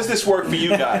done. How does this work for you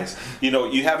guys?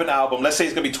 You have an album. Let's say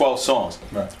it's gonna be 12 songs.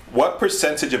 Right. What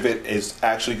percentage of it is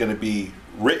actually gonna be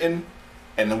written,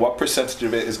 and then what percentage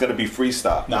of it is going to be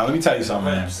freestyle? Now, let me tell you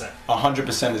something, man.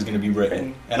 100% is going to be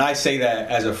written. And I say that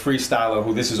as a freestyler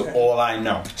who this is all I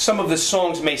know. Some of the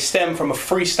songs may stem from a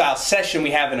freestyle session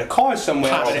we have in a car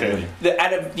somewhere. Okay.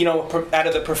 Out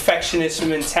of the perfectionist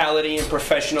mentality and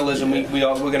professionalism, we're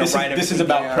going to write it. This is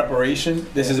about preparation.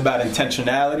 This is about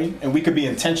intentionality. And we could be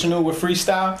intentional with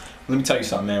freestyle. Let me tell you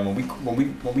something, man. When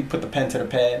we put the pen to the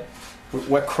pad,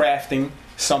 we're crafting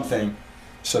something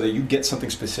so that you get something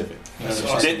specific.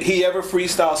 Did he ever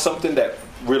freestyle something that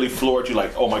really floored you?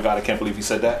 Like, oh my God, I can't believe he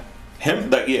said that. Him?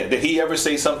 Like, yeah. Did he ever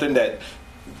say something that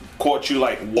caught you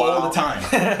like, wow? All the time.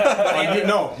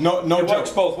 No it joke. Works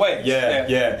both ways.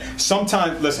 Yeah.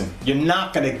 Sometimes, listen, you're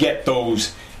not gonna get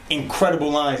those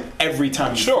incredible lines every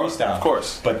time you freestyle. Of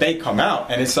course. But they come out,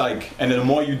 and it's like, and then the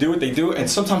more you do it, they do it, and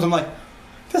sometimes I'm like,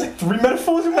 there's like 3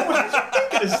 metaphors in one. How did you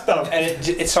think of this stuff? And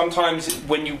it's sometimes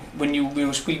we're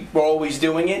always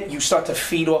doing it, you start to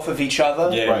feed off of each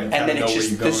other, and then it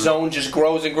just the zone just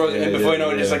grows and grows, and before you know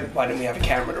it, it's like, why didn't we have a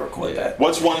camera to record that?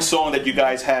 What's one song that you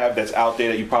guys have that's out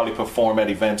there that you probably perform at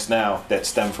events now that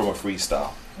stem from a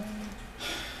freestyle?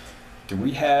 Do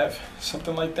we have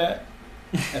something like that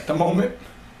at the moment?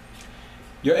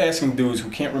 You're asking dudes who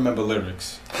can't remember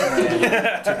lyrics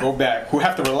to go back, who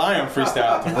have to rely on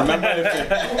freestyle to remember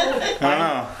if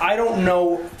I don't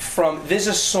know there's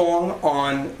a song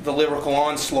on the Lyrical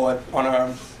Onslaught on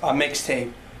our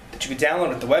mixtape that you can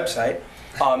download at the website.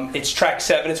 It's track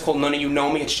 7. It's called None of You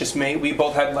Know Me. It's just me. We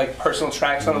both had like personal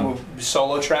tracks on them,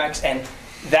 solo tracks, and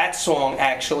that song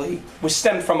actually was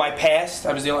stemmed from my past.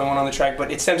 I was the only one on the track,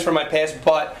 but it stems from my past.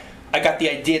 But I got the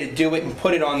idea to do it and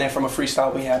put it on there from a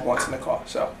freestyle we had once in the car.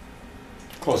 So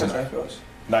close enough.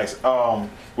 Nice.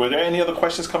 Were there any other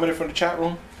questions coming in from the chat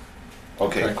room?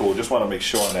 Okay, cool. Just want to make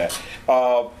sure on that.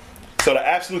 So the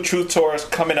Absolute Truth Tour is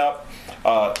coming up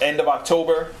end of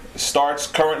October. It starts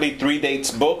currently 3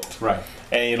 dates booked. Right.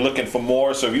 And you're looking for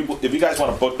more. So if you guys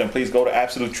want to book them, please go to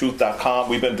absolutetruth.com.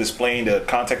 We've been displaying the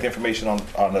contact information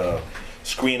on the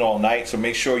screen all night. So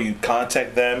make sure you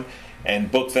contact them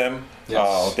and book them.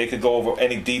 Yes. They could go over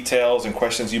any details and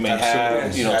questions you may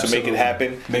have, to make it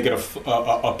happen. Make it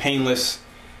a painless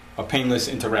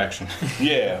interaction.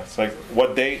 Yeah, it's like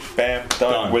what date? Bam,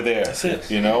 done. We're there. That's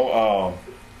it.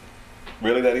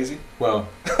 Really that easy? Well,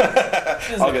 I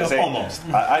was gonna say almost.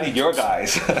 I need your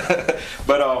guys.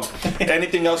 But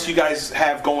anything else you guys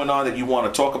have going on that you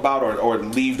want to talk about or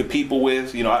leave the people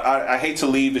with? I hate to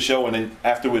leave the show and then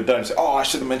after we're done say, oh, I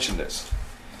should have mentioned this.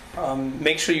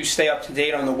 Make sure you stay up to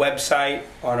date on the website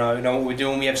on what we're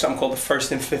doing. We have something called the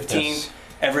 1st and 15th. Yes.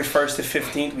 Every 1st and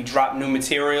 15th we drop new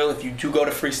material. If you do go to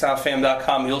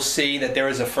freestylefam.com, you'll see that there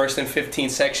is a 1st and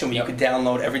 15th section where you can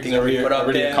download everything that we put up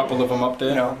there. A couple of them up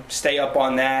there. Stay up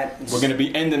on that. We're going to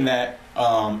be ending that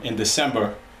in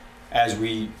December as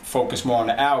we focus more on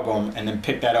the album and then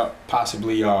pick that up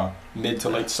possibly mid to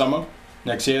late summer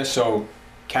next year. So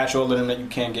catch all of them that you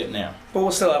can get now. But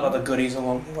we'll still have other goodies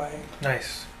along the way.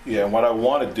 Nice. Yeah, and what I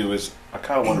want to do is I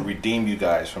kind of want to redeem you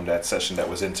guys from that session that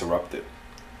was interrupted.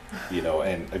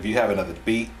 And if you have another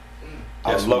beat,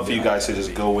 I'd love for you guys to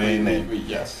just go in and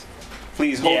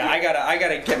please hold. Yeah, I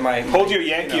gotta get my hold your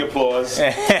Yankee applause.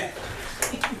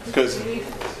 Because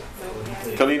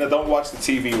Kalina, don't watch the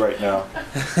TV right now.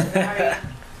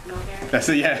 That's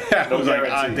it. Yeah, I was like,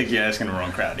 I think you're asking the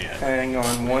wrong crowd. Yeah. Hang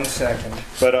on 1 second.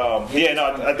 But I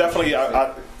definitely,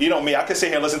 me, I could sit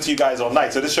here and listen to you guys all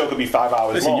night. So this show could be 5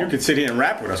 hours. Listen, long. you could sit here and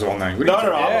rap with us all night. No.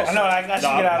 I should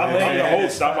get out of the way. I'm the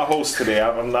host. I'm a host today.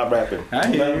 I'm not rapping.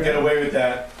 Let him get away with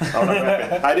that. I'm not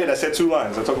rapping. I did. I said 2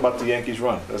 lines. I talked about the Yankees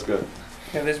run. That's good.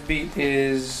 Yeah, this beat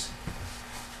is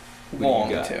long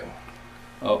too.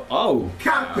 Oh.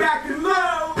 Come back and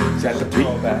low. Is that the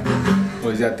beat? Back.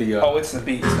 Or is that the? Oh, it's the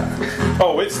beat.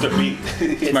 Oh, it's the beat.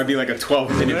 It might be like a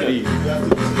 12-minute beat.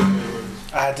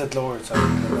 I had to lower it.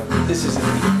 This is a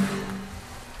beat.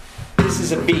 This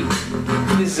is a beat.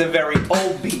 This is a very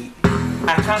old beat.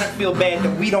 I kind of feel bad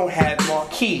that we don't have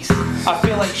Marquise. I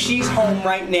feel like she's home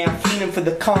right now feeding for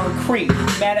the concrete.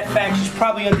 Matter of fact, she's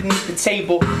probably underneath the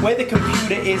table where the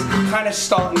computer is, kind of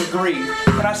starting to grieve.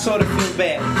 But I sort of feel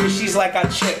bad because she's like our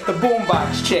chick, the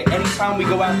boombox chick. Anytime we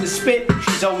go out to spit,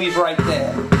 she's always right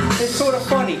there. It's sort of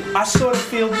funny. I sort of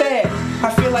feel bad. I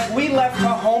feel like we left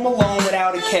her home alone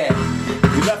without a care.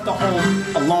 We left her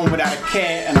home alone without a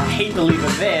care, and I hate to leave her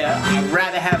there. I'd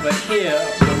rather have her here,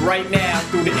 but right now,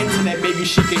 through the internet, maybe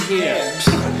she can hear.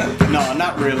 No,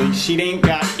 not really. She ain't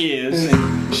got ears,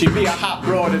 and she'd be a hot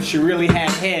broad if she really had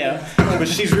hair. But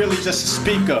she's really just a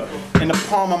speaker in the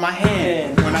palm of my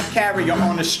hand when I carry her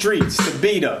on the streets to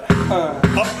beat her.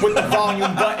 Up with the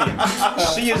volume button.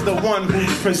 She is the one who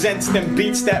presents them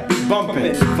beats that be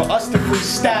bumping. For us to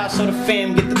freestyle so the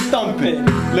fam get the thumping.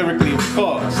 Lyrically, of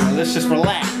course. Now let's just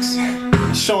relax.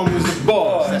 Show them who's the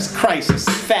boss. That's crisis,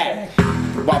 a fact.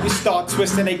 While we start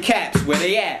twisting their caps, where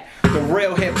they at? The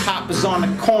real hip hop is on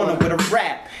the corner with a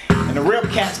rap. And the real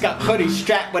cats got hoodies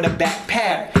strapped with a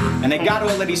backpack. And they got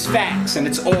all of these facts, and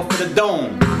it's all for the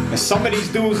dome. And some of these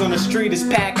dudes on the street is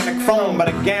packing the chrome, but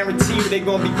I guarantee you they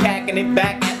gonna be packing it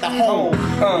back at the home.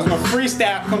 Cause when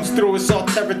freestyle comes through, it's all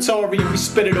territory and we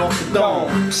spit it off the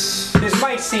dome. This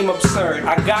might seem absurd,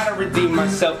 I gotta redeem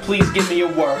myself, please give me a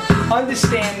word.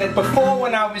 Understand that before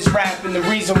when I was rapping, the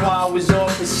reason why I was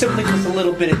off was simply because a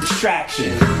little bit of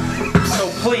distraction. So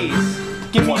please,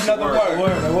 give me another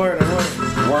word. A word.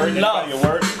 Love.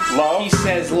 Love? He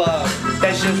says love.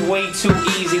 That's just way too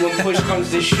easy when push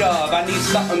comes to shove. I need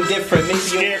something different. Maybe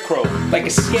scarecrow. Like a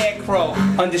scarecrow.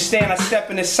 Understand, I step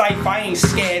in the cypher, I ain't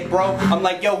scared, bro. I'm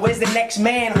like, yo, where's the next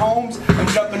man, Holmes? I'm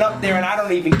jumping up there and I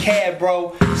don't even care,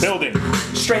 bro. Building.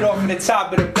 Straight off of the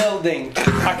top of the building.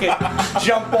 I could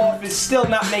jump off and still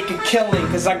not make a killing.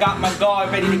 Cause I got my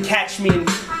guard ready to catch me and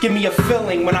give me a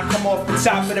feeling. When I come off the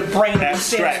top of the brain,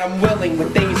 I'm willing.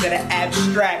 With things that are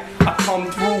abstract, I come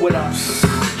through with a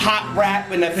hot rap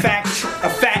and a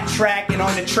fat track, and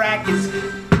on the track is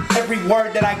every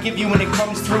word that I give you when it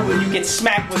comes through, and you get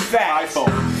smacked with facts.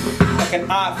 iPhone. Like an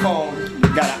iPhone.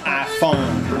 You got an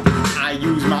iPhone.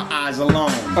 use my eyes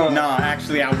alone. Nah,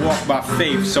 actually I walk by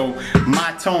faith. So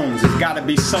my tones, it's gotta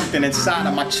be something inside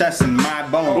of my chest and my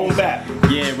bones. Boom bap.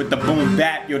 Yeah, with the boom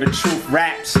bap, yo, the truth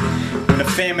raps. When the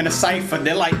fam in the cypher,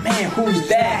 they're like, man, who's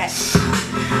that?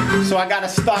 So I gotta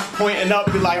start pointing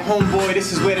up, be like, homeboy,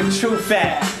 this is where the truth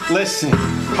at. Listen,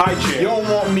 high chair. You don't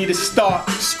want me to start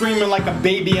screaming like a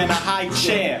baby in a high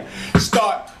chair.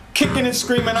 Start kicking and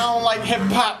screaming, I don't like hip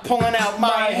hop pulling out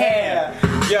my hair.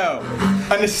 Yo,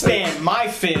 understand, my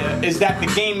fear is that the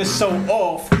game is so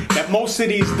off that most of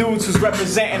these dudes who's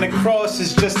representing the cross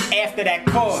is just after that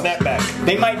cause. Snapback.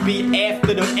 They might be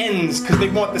after the ends because they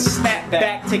want the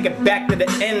snapback, take it back to the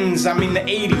ends, I mean the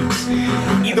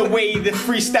 80s. Either way, the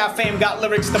freestyle fam got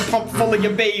lyrics to pump full of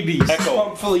your babies. Echo.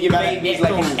 Pump full of your babies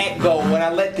like an echo. When I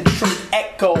let the truth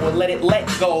echo and let it let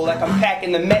go, like I'm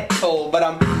packing the metal, but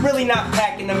I'm really not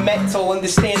packing the metal.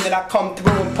 Understand that I come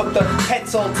through and put the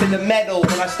petal to the metal.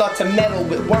 When I start to meddle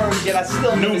with words, yet I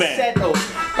still never settle.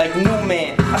 Like new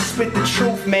man, I spit the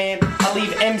truth, man. I leave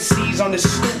MCs on the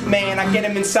stoop, man. I get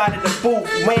them inside of the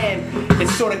booth, man.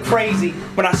 It's sort of crazy.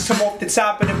 When I swim off the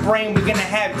top of the brain, we're gonna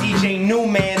have DJ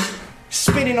Newman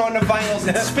spitting on the vinyls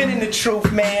and spitting the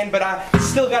truth, man. But I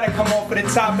still gotta come off at the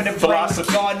top of the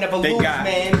philosophy. God never lose,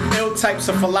 man. Ill types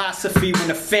of philosophy when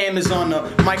the fam is on the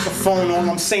microphone. All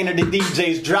I'm saying to the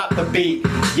DJs, drop the beat.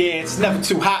 Yeah, it's never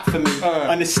too hot for me.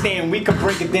 Understand, we can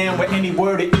break it down with any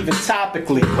word or even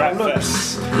topically. Rap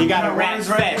fest. You gotta rap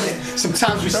fest.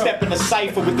 Sometimes we step in the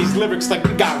cypher with these lyrics like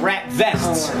we got rap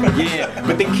vests. Yeah,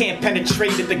 but they can't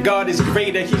penetrate it. The God is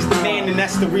greater, he's the man, and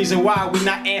that's the reason why we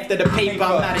not after the paper.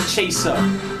 I'm not a chaser.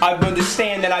 I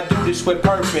understand that I do this with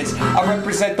purpose. I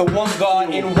represent the one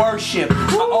God in worship.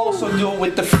 I also do it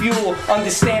with the fuel.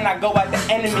 Understand I go at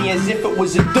the enemy as if it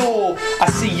was a duel. I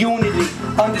see unity.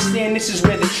 Understand this is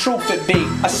where the truth would be.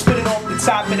 I spit it off the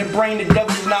top of the brain, the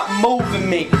devil's not moving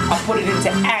me. I put it into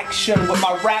action with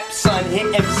my rap son. Hit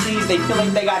MCs, they feel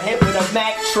like they got hit with a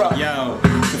Mack truck. Yo,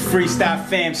 the freestyle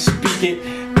fam speak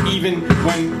it. Even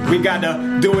when we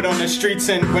gotta do it on the streets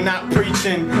and we're not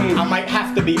preaching, I might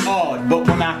have to be odd, but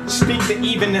when I speak the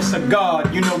evenness of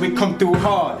God, you know we come through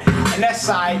hard. And that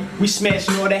side, we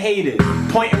smashing all the haters,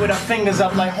 pointing with our fingers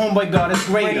up like homeboy God is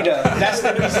greater. That's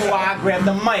the reason why I grabbed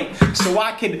the mic, so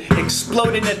I could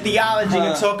explode into theology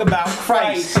and talk about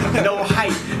Christ. No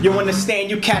hype, you understand,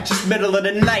 you catch us middle of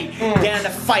the night, down to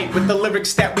fight with the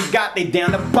lyrics that we got, they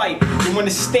down to bite. You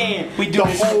understand, we do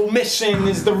the whole mission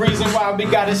is the reason why we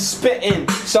gotta spitting.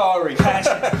 Sorry,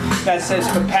 passion. That says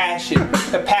for passion.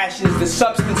 The passion is the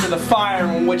substance of the fire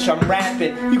on which I'm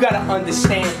rapping. You gotta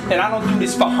understand that I don't do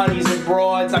this for honeys and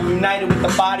broads. I'm united with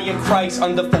the body of Christ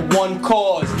under for one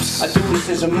cause. I do this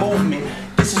as a movement.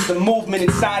 This is the movement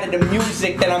inside of the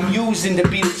music that I'm using to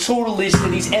be the tutelage to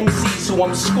these MCs who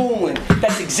I'm schooling.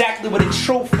 That's exactly what the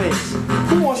truth is.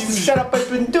 Who wants to shut up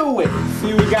and do it?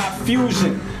 We got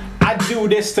fusion. I do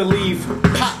this to leave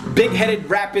pop, big-headed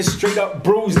rappers straight up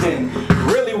bruised in.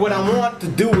 Really what I want to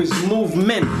do is move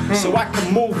men, so I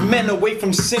can move men away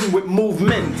from sin with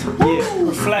movement. Yeah,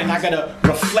 reflect. And I gotta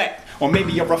reflect, or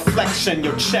maybe a reflection.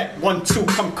 Your check, 1, 2,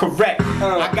 come correct.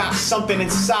 I got something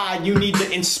inside you need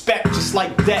to inspect, just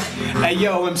like that. Hey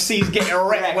yo, MCs getting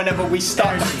wrecked whenever we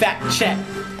start the fact check.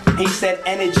 He said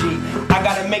energy. I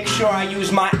gotta make sure I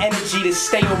use my energy to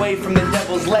stay away from the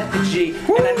devil's lethargy.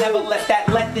 And I never let that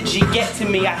lethargy get to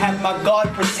me. I have my God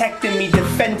protecting me,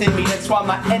 defending me. That's why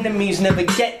my enemies never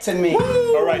get to me.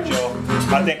 Alright, Joe.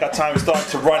 I think our time is starting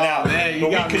to run out. Man, but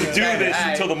we can do this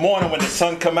until the morning when the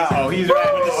sun come out. Oh, he's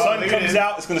right. When the sun comes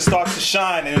out, it's gonna start to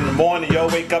shine. And in the morning, you'll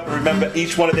wake up and remember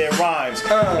each one of their rhymes.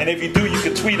 And if you do, you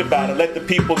can tweet about it. Let the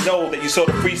people know that you saw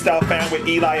the Freestyle Fan with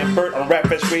Eli and Bert on Rap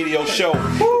Fest Radio Show.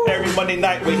 Every Monday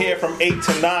night we're here from 8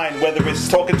 to 9, whether it's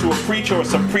talking to a preacher or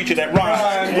some preacher that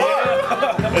rhymes.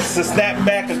 It's a snap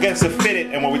back against the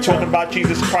fitted, and when we're talking about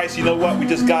Jesus Christ, you know what? We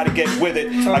just gotta get with it.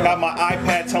 I got my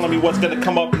iPad telling me what's gonna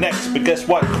come up next, but guess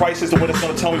what? Christ is the one that's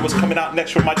gonna tell me what's coming out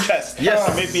next from my chest. Yes.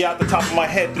 Or maybe out the top of my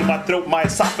head, through my throat, my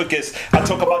esophagus. I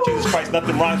talk about Jesus Christ,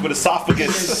 nothing rhymes with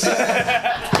esophagus.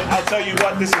 But I'll tell you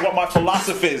what, this is what my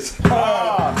philosophy is. No,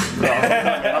 I'm done,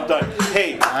 man. I'm done.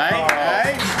 Hey,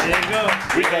 alright. There you go.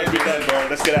 We done, bro.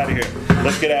 Let's get out of here.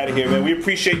 Let's get out of here, man. We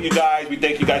appreciate you guys. We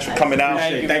thank you guys for coming out.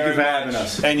 Thank you for having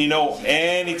us. And you know,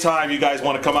 anytime you guys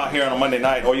want to come out here on a Monday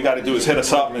night, all you got to do is hit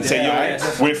us up and say, yo,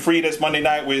 we're free this Monday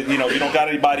night. We, you know, you don't got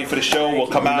anybody for the show. We'll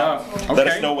come out. Let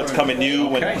us know what's coming new.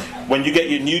 When you get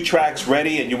your new tracks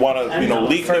ready and you want to, you know,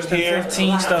 leak them here,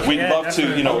 we'd love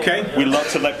to, you know, we'd love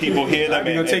to let people hear them.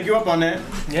 I'm gonna take you up on that.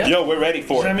 Yo, we're ready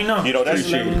for it. Let me know. You know,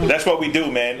 that's what we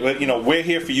do, man. You know, we're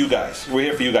here for you guys. We're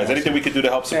here for you guys. Anything we can do to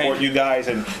help support you guys,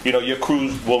 and you know, you're cool.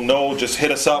 crew will know. Just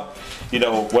hit us up. You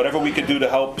know, whatever we can do to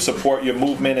help support your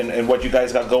movement and what you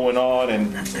guys got going on,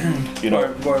 and you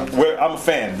know, I'm a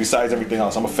fan. Besides everything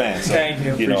else, I'm a fan. So, Thank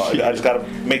you. You know, I just got to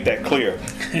make that clear.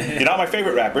 You're not my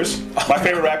favorite rappers. My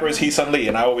favorite rapper is Hee Sun Lee,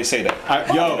 and I always say that.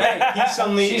 Hee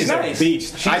Sun Lee is a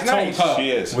beast. She's I told her she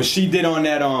is. what she did on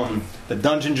that the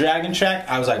Dungeon Dragon track.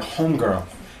 I was like, homegirl,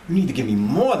 you need to give me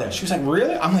more of that. She was like,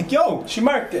 really? I'm like, yo, she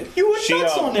marked it. You were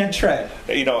nuts on that track.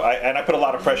 You know, I put a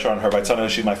lot of pressure on her by telling her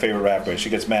she's my favorite rapper, and she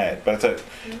gets mad. But I said,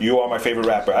 you are my favorite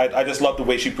rapper. I just love the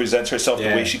way she presents herself, the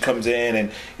way she comes in,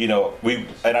 and you know,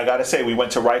 I gotta say, we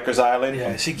went to Rikers Island,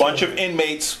 a bunch of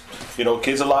inmates. You know,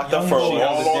 kids are locked up for a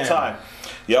long time.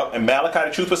 Yep, and Malachi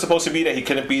the Truth was supposed to be there. He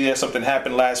couldn't be there. Something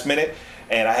happened last minute.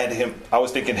 And I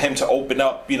was thinking him to open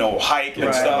up, you know, hype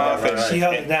and stuff. And she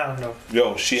held it down, though.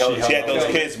 Yo, she had those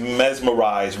kids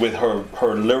mesmerized with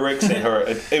her lyrics and her.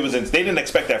 They didn't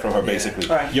expect that from her, basically.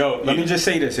 Right. Yo, let me just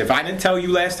say this: if I didn't tell you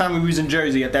last time we was in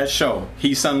Jersey at that show,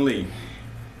 Hee Sun Lee,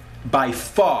 by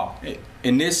far,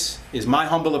 and this is my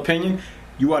humble opinion,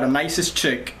 you are the nicest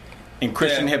chick in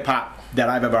Christian hip hop that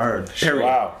I've ever heard. Period.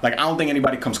 Wow. Like, I don't think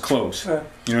anybody comes close. You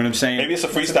know what I'm saying? Maybe it's a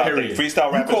freestyle thing.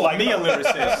 Freestyle rappers call like me a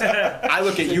lyricist. I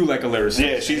look at you like a lyricist.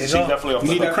 Yeah, she's definitely off the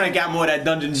You need to crank out more of that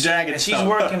Dungeons & Dragons She's stuff.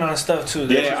 working on stuff too.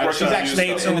 Yeah, she's actually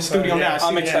in the studio now.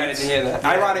 I'm excited to hear that.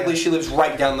 Ironically, she lives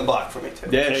right down the block from me too.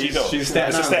 Yeah, she's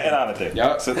Staten Island thing.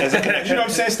 Yep. So there's a connection. You know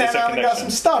what I'm saying? Staten Island got some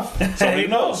stuff. So who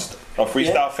knows? A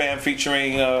freestyle fan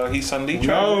featuring Hee Sun Lee.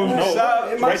 No,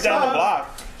 right down the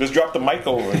block. Just drop the mic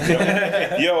over.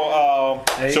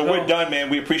 So we're done, man.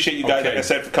 We appreciate you guys, like I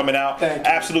said, for coming out.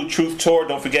 Absolute Truth Tour.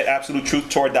 Don't forget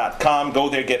AbsoluteTruthTour.com. Go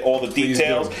there, get all the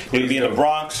details. It'll be in the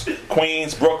Bronx,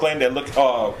 Queens, Brooklyn.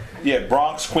 They're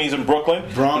Bronx, Queens, and Brooklyn.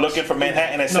 Looking for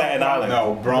Manhattan and Staten Island.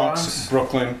 No, Bronx,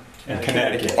 Brooklyn, and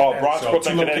Connecticut. Oh, Bronx,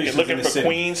 Brooklyn, Connecticut. Looking for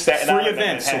Queens, Staten Island, free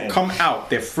events. So come out.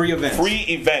 They're free events. Free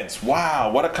events.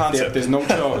 Wow, what a concept. There's no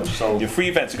charge. So your free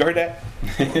events. You heard that?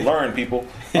 Learn, people.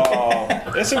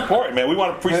 It's important, man. We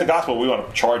want to preach the gospel. We want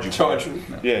to charge you.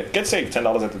 Yeah, get saved.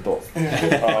 $10 at the door.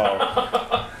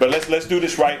 But let's do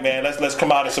this right, man. Let's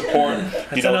come out and support.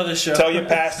 That's another show. Tell your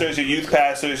pastors, your youth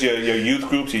pastors, your youth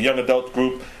groups, your young adult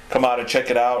group. Come out and check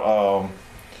it out.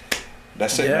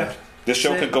 That's it, man. This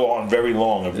show could go on very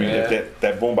long if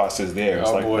that boombox is there.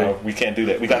 It's no, we can't do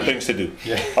that. We got things to do.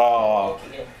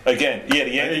 Again, the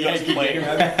Yankees playing.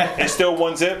 It's still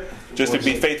 1-0. Just to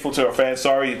be faithful to our fans.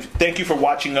 Sorry. Thank you for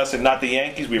watching us and not the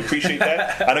Yankees. We appreciate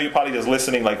that. I know you're probably just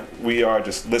listening like we are,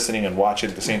 just listening and watching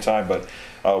at the same time, but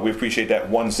we appreciate that.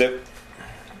 1-0.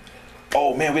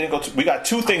 Oh man, we got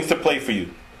two things to play for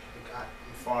you.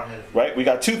 Right? We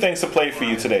got two things to play for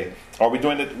you today. Are we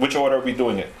doing it? Which order are we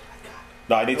doing it?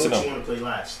 No, I need to know. Play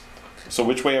last. So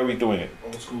which way are we doing it?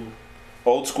 Old school.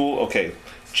 Old school? Okay.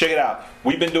 Check it out.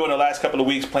 We've been doing the last couple of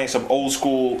weeks playing some old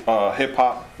school hip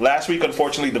hop. Last week,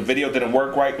 unfortunately, the video didn't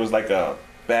work right. It was like a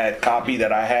bad copy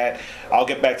that I had. I'll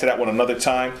get back to that one another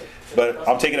time. But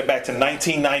I'm taking it back to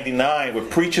 1999 with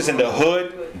Preachers in the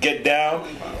Hood, Get Down.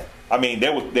 I mean, they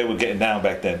were getting down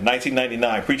back then.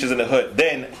 1999, Preachers in the Hood.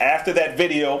 Then, after that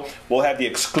video, we'll have the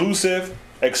exclusive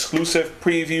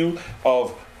preview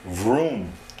of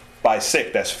Vroom by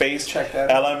Sick. That's Face,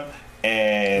 LM,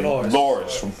 and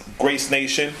Lords from Grace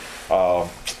Nation.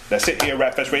 That's it here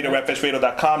at Rapfest Radio,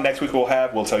 rapfestradio.com. Next week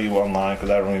we'll tell you online because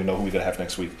I don't even know who we're going to have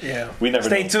next week. Yeah. We never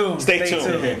Stay know. tuned. Stay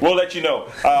tuned. We'll let you know.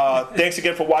 Thanks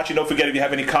again for watching. Don't forget, if you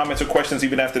have any comments or questions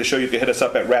even after the show, you can hit us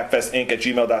up at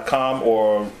rapfestinc@gmail.com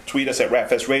or tweet us at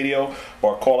Rapfest Radio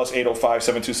or call us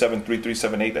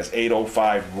 805-727-3378. That's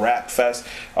 805-RAPFest.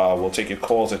 We'll take your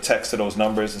calls or text to those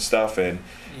numbers and stuff. And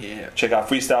check out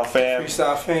Freestyle Fam.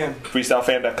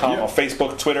 Freestylefam.com on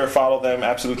Facebook, Twitter. Follow them.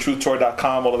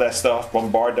 AbsoluteTruthTour.com. All of that stuff.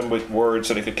 Bombard them with words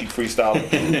so they can keep freestyling.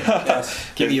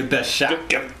 Give me your best shot.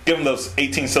 Give them those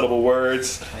 18-syllable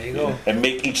words. There you go. And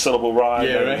make each syllable rhyme.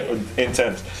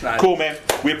 Intense. Cool, man.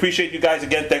 We appreciate you guys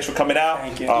again. Thanks for coming out.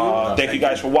 Thank you. Thank you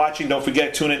guys for watching. Don't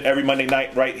forget, tune in every Monday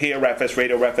night right here, Rapfest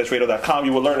Radio, rapfestradio.com.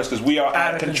 You will learn us because we are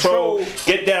out of control.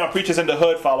 Get Down, Preachers in the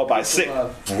Hood, followed by Sick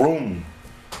Vroom.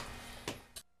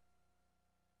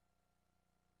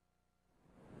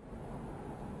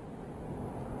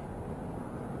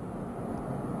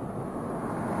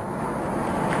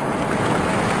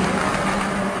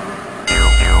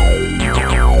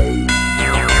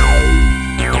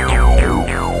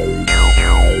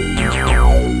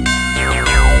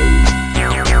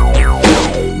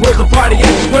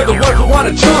 Where the ones who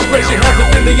wanna jump, raise your hands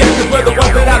up in the air, 'cause we're the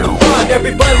ones that have the fun.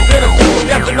 Everybody's in a circle,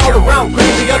 dancing all around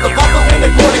crazy. Other poppers in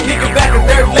the corner, kicking back as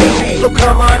they're lazy. So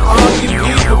come on, all you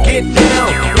people, get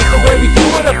down. It's the way we do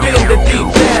it up in the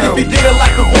deep down. If you didn't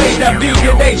like the way that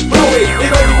B&H flow it.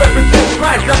 It only represents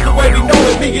Christ, that's the way we know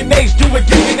it. Me and Ace do it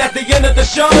gigging at the end of the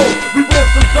show. We win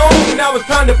some songs and now it's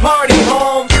time to party,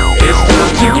 home. It's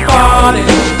time to party.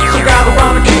 So gather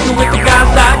around and kick it with the guys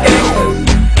like gangsters.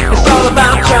 It's all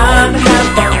about trying to have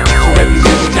fun. So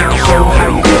represent the town, show how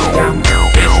you get down.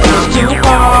 It's time to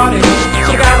party.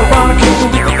 So gather around and kick it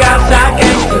with the guys like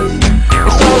gangsters.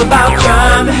 It's all about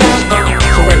trying to have fun.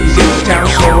 So represent the town,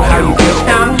 show how you get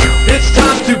down. It's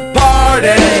time to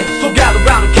party. So gather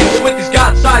around and kick it with these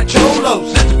Godside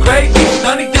cholos. It's a crazy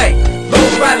sunny day. Low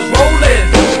riders rolling,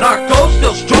 narcos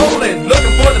still strolling,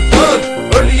 looking for the thugs.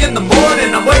 Early in the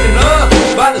morning, I'm waking up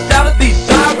by the sound of these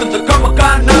sirens. A couple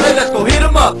kind of let's go hit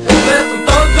 'em up. Let some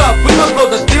thugs up, with my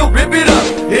clothes, I still rip it up.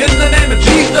 In the name of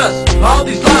Jesus, all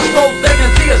these lost souls, they can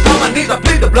see us on my knees. I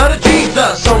plead the blood of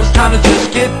Jesus. So it's time to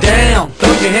just get down.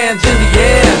 Throw your hands in the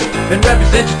air and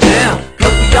represent your town.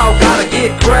 Cause we all gotta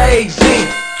get crazy.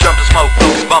 Jump to smoke,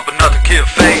 focus, bump another kill,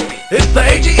 fade me. It's the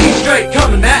AGE straight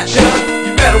coming at ya.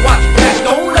 You better watch your back,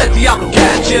 don't let the apple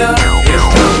catch ya. It's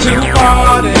time to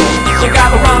party. So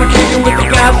gather around and kick it with the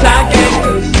guys like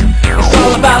gangsters. It's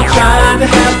all about trying to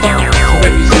have fun. So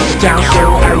represent the town, show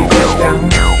how you get down.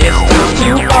 It's time to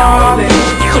party.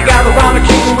 So gather around and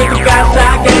kick it with the guys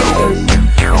like gangsters.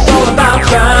 It's all about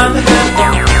trying to have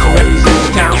fun. So represent the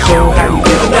town, show how you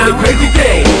get down. Another crazy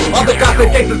day, all the gospel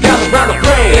gangsters gather around to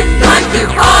pray. It's time to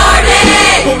party.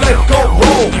 So let's go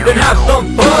roll and have some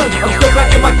fun. I'm still back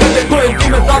in my country, putting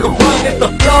demons on the run. It's the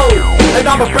flow, and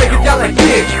I'ma break it down like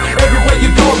this. Everywhere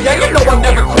you go, yeah, you know I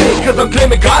never quit. Cause I'm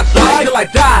claiming God's side till I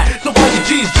die. So all you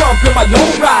G's jump in my low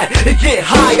ride and get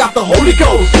high off the Holy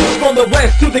Ghost. From the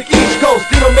west to the east coast,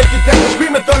 it'll make you dance and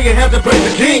scream and throw your hands and praise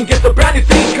the King. Get the brand new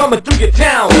thing coming through your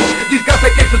town. These guys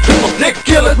like it's a 666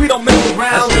 killers, we don't mess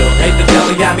around. I still hate the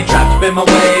devil, yeah, me trapped up in my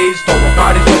ways. Throwing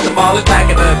parties with them all back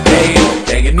in the day.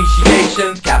 Dang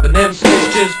initiations, capping them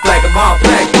stitches, flagging my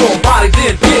flags, throwing bodies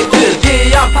in bitches.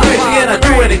 Yeah, I'm crazy and I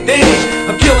do anything.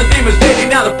 I'm killing demons daily,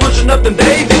 now they're pushing up them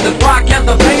daisies. That's why I can't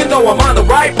stop banging, though I'm on the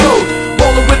right road.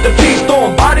 Rolling with the G's,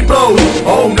 throwing body blows.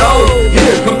 Oh no,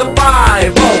 here come the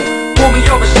 5-0. Pull me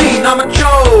over, machine, I'm a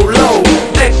cholo.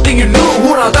 Next thing you knew,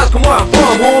 who knows, asking where I'm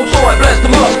from. Home, so I blessed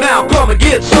them up, now come and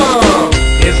get some.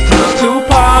 It's time to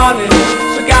party.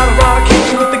 So gather around and kick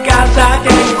it with the guys like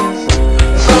gangsters.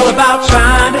 It's all about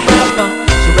trying to have fun.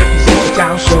 So represent the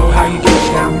town, show how you get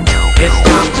down. It's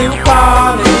time to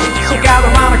party. So gather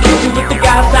around and kick it with the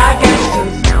guys like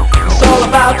gangsters. It's all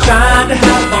about trying to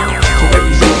have fun. So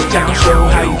represent the town, show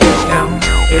how you get down.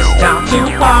 It's time to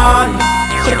party.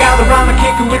 So gather around and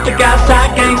kick it with the guys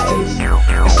like gangsters.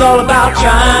 It's all about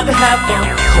trying to have fun.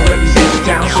 So represent the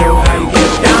town, show how you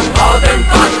get down. All them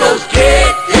Boscos,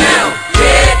 get down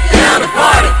to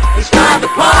party. It's time to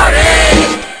party.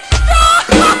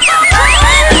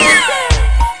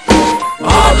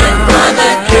 All them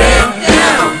brothers, get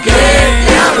down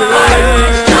to party.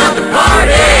 It's time to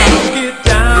party. Get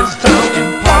down, it's time to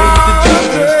party.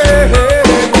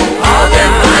 All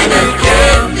them miners,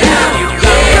 get down to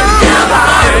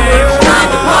party. It's time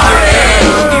to party.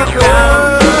 Get down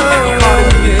and party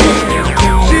with the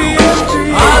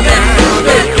all them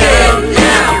sisters, get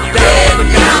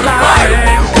down to party.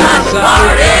 It's time to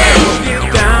party. Get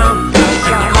down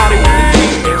and party with the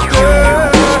GSG.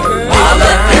 All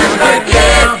the sisters,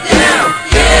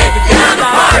 get down to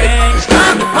party. It's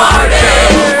time to party.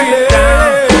 Get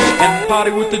down and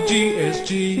party with the GSG.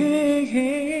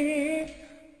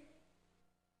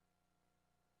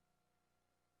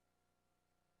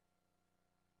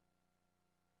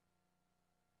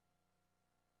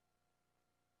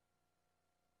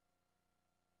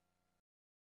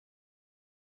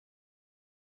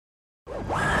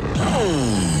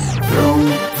 Vroom,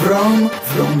 vroom,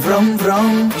 vroom, vroom,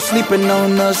 vroom. You sleeping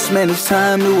on us, man, it's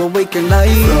time to awaken light.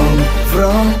 Vroom,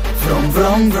 vroom, vroom,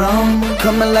 vroom, vroom.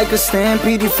 Coming like a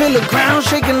stampede, you feel the ground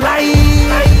shaking light.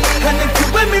 And if you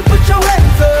with me, put your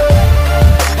hands up.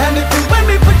 And if you with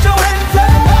me, put your hands up.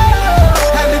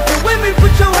 And if you with me,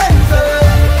 put your hands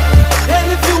up.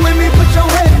 And if you with me, put your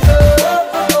hands up.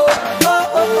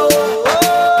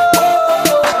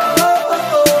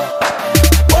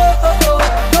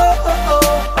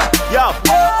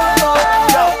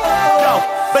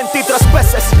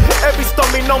 He visto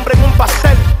mi nombre en un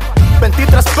pastel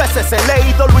 23 veces he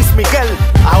leído Luis Miguel.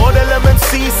 Ahora el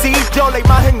MMC, sí, yo la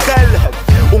imagen de él.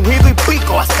 ungido y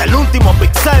pico hasta el último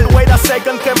pixel. Wait a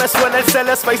second que me suena el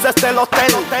Celeste Face desde el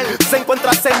hotel. Se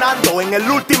encuentra cenando en el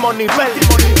último nivel.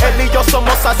 Él y yo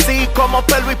somos así como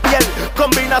pelo y piel,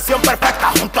 combinación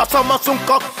perfecta, juntos somos un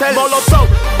cóctel. Molotov,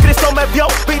 Cristo me vio,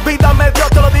 vida me dio,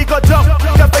 te lo digo yo.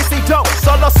 Que Face y yo,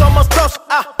 solo somos dos.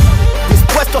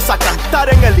 Dispuestos a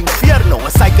cantar en el infierno.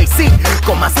 Es IKC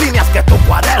con más líneas que tu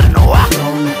cuaderno.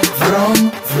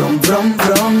 Vroom, vroom, vroom,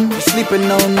 vroom. You're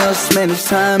sleeping on us, man, it's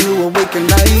time to awaken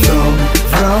night. Vroom,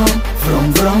 vroom,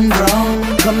 vroom, vroom,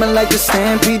 vroom. Coming like a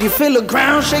stampede, you feel the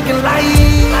ground shaking like.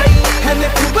 And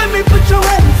if you with me, put your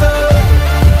hands up.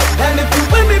 And if you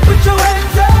with me, put your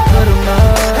hands up. Put 'em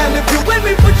up. And if you with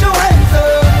me, put your hands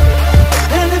up.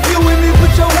 And if you with me,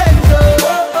 put your hands up.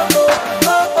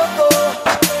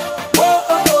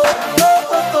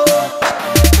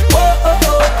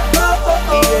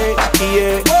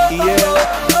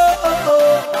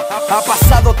 Ha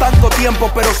pasado tanto tiempo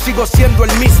pero sigo siendo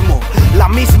el mismo. La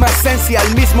misma esencia,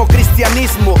 el mismo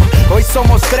cristianismo. Hoy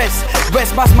somos tres,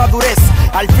 ves más madurez.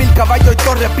 Alfil, caballo y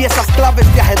torre, piezas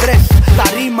claves de ajedrez.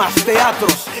 Tarimas,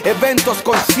 teatros, eventos,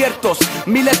 conciertos.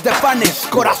 Miles de fans,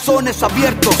 corazones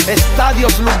abiertos.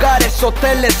 Estadios, lugares,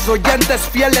 hoteles, oyentes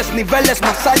fieles. Niveles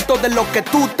más altos de lo que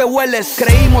tú te hueles.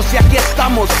 Creímos y aquí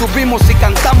estamos, subimos y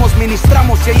cantamos,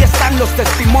 ministramos. Y ahí están los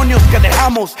testimonios que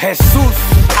dejamos. Jesús,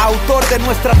 autor de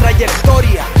nuestra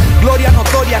trayectoria, gloria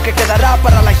notoria que quedará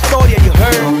para la historia. You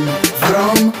heard?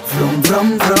 Vroom, vroom,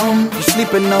 vroom, vroom. You're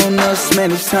sleeping on us,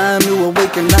 man, it's time to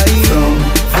awaken night. Vroom,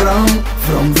 vroom,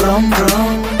 vroom, vroom,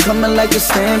 vroom. Coming like a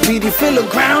stampede, you feel the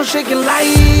ground shaking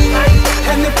like.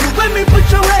 And if you with me, put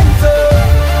your hands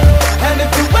up. And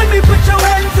if you with me, put your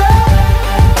hands up.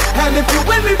 And if you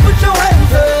with me, put your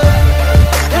hands up.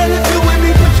 And if you with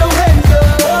me, put your hands up.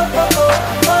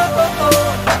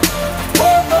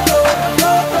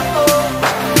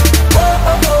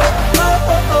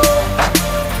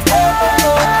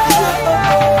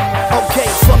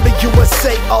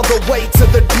 USA all the way to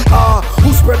the DR.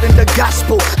 Who's spreading the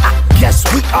gospel? I guess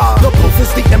we are. The booth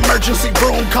is the emergency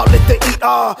room, call it the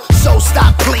ER. So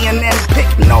stop playing and pick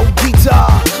no guitar.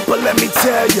 But let me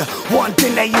tell you one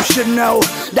thing that you should know,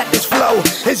 that this flow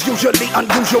is usually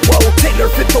unusual. Taylor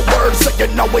fit the words so you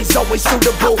know it's always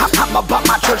suitable. I'm about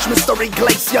my church, Mr.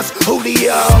 Iglesias,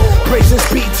 Julio. Praises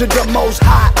be to the most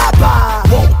high, Abba.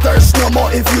 Won't thirst no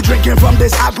more if you drinking from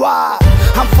this agua.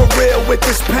 I'm for real with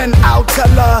this pen, I'll tell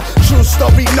her. True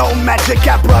story, no magic,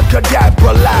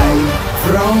 abracadabra like.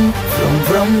 Vroom, vroom,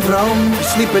 vroom, vroom. You're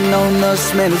sleeping on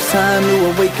us, man, it's time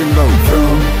to awaken.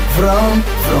 Vroom, vroom,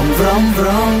 vroom, vroom,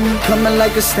 vroom. Coming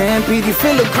like a stampede, you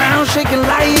feel the ground shaking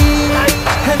like.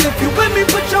 And if you with me,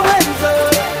 put your hands up.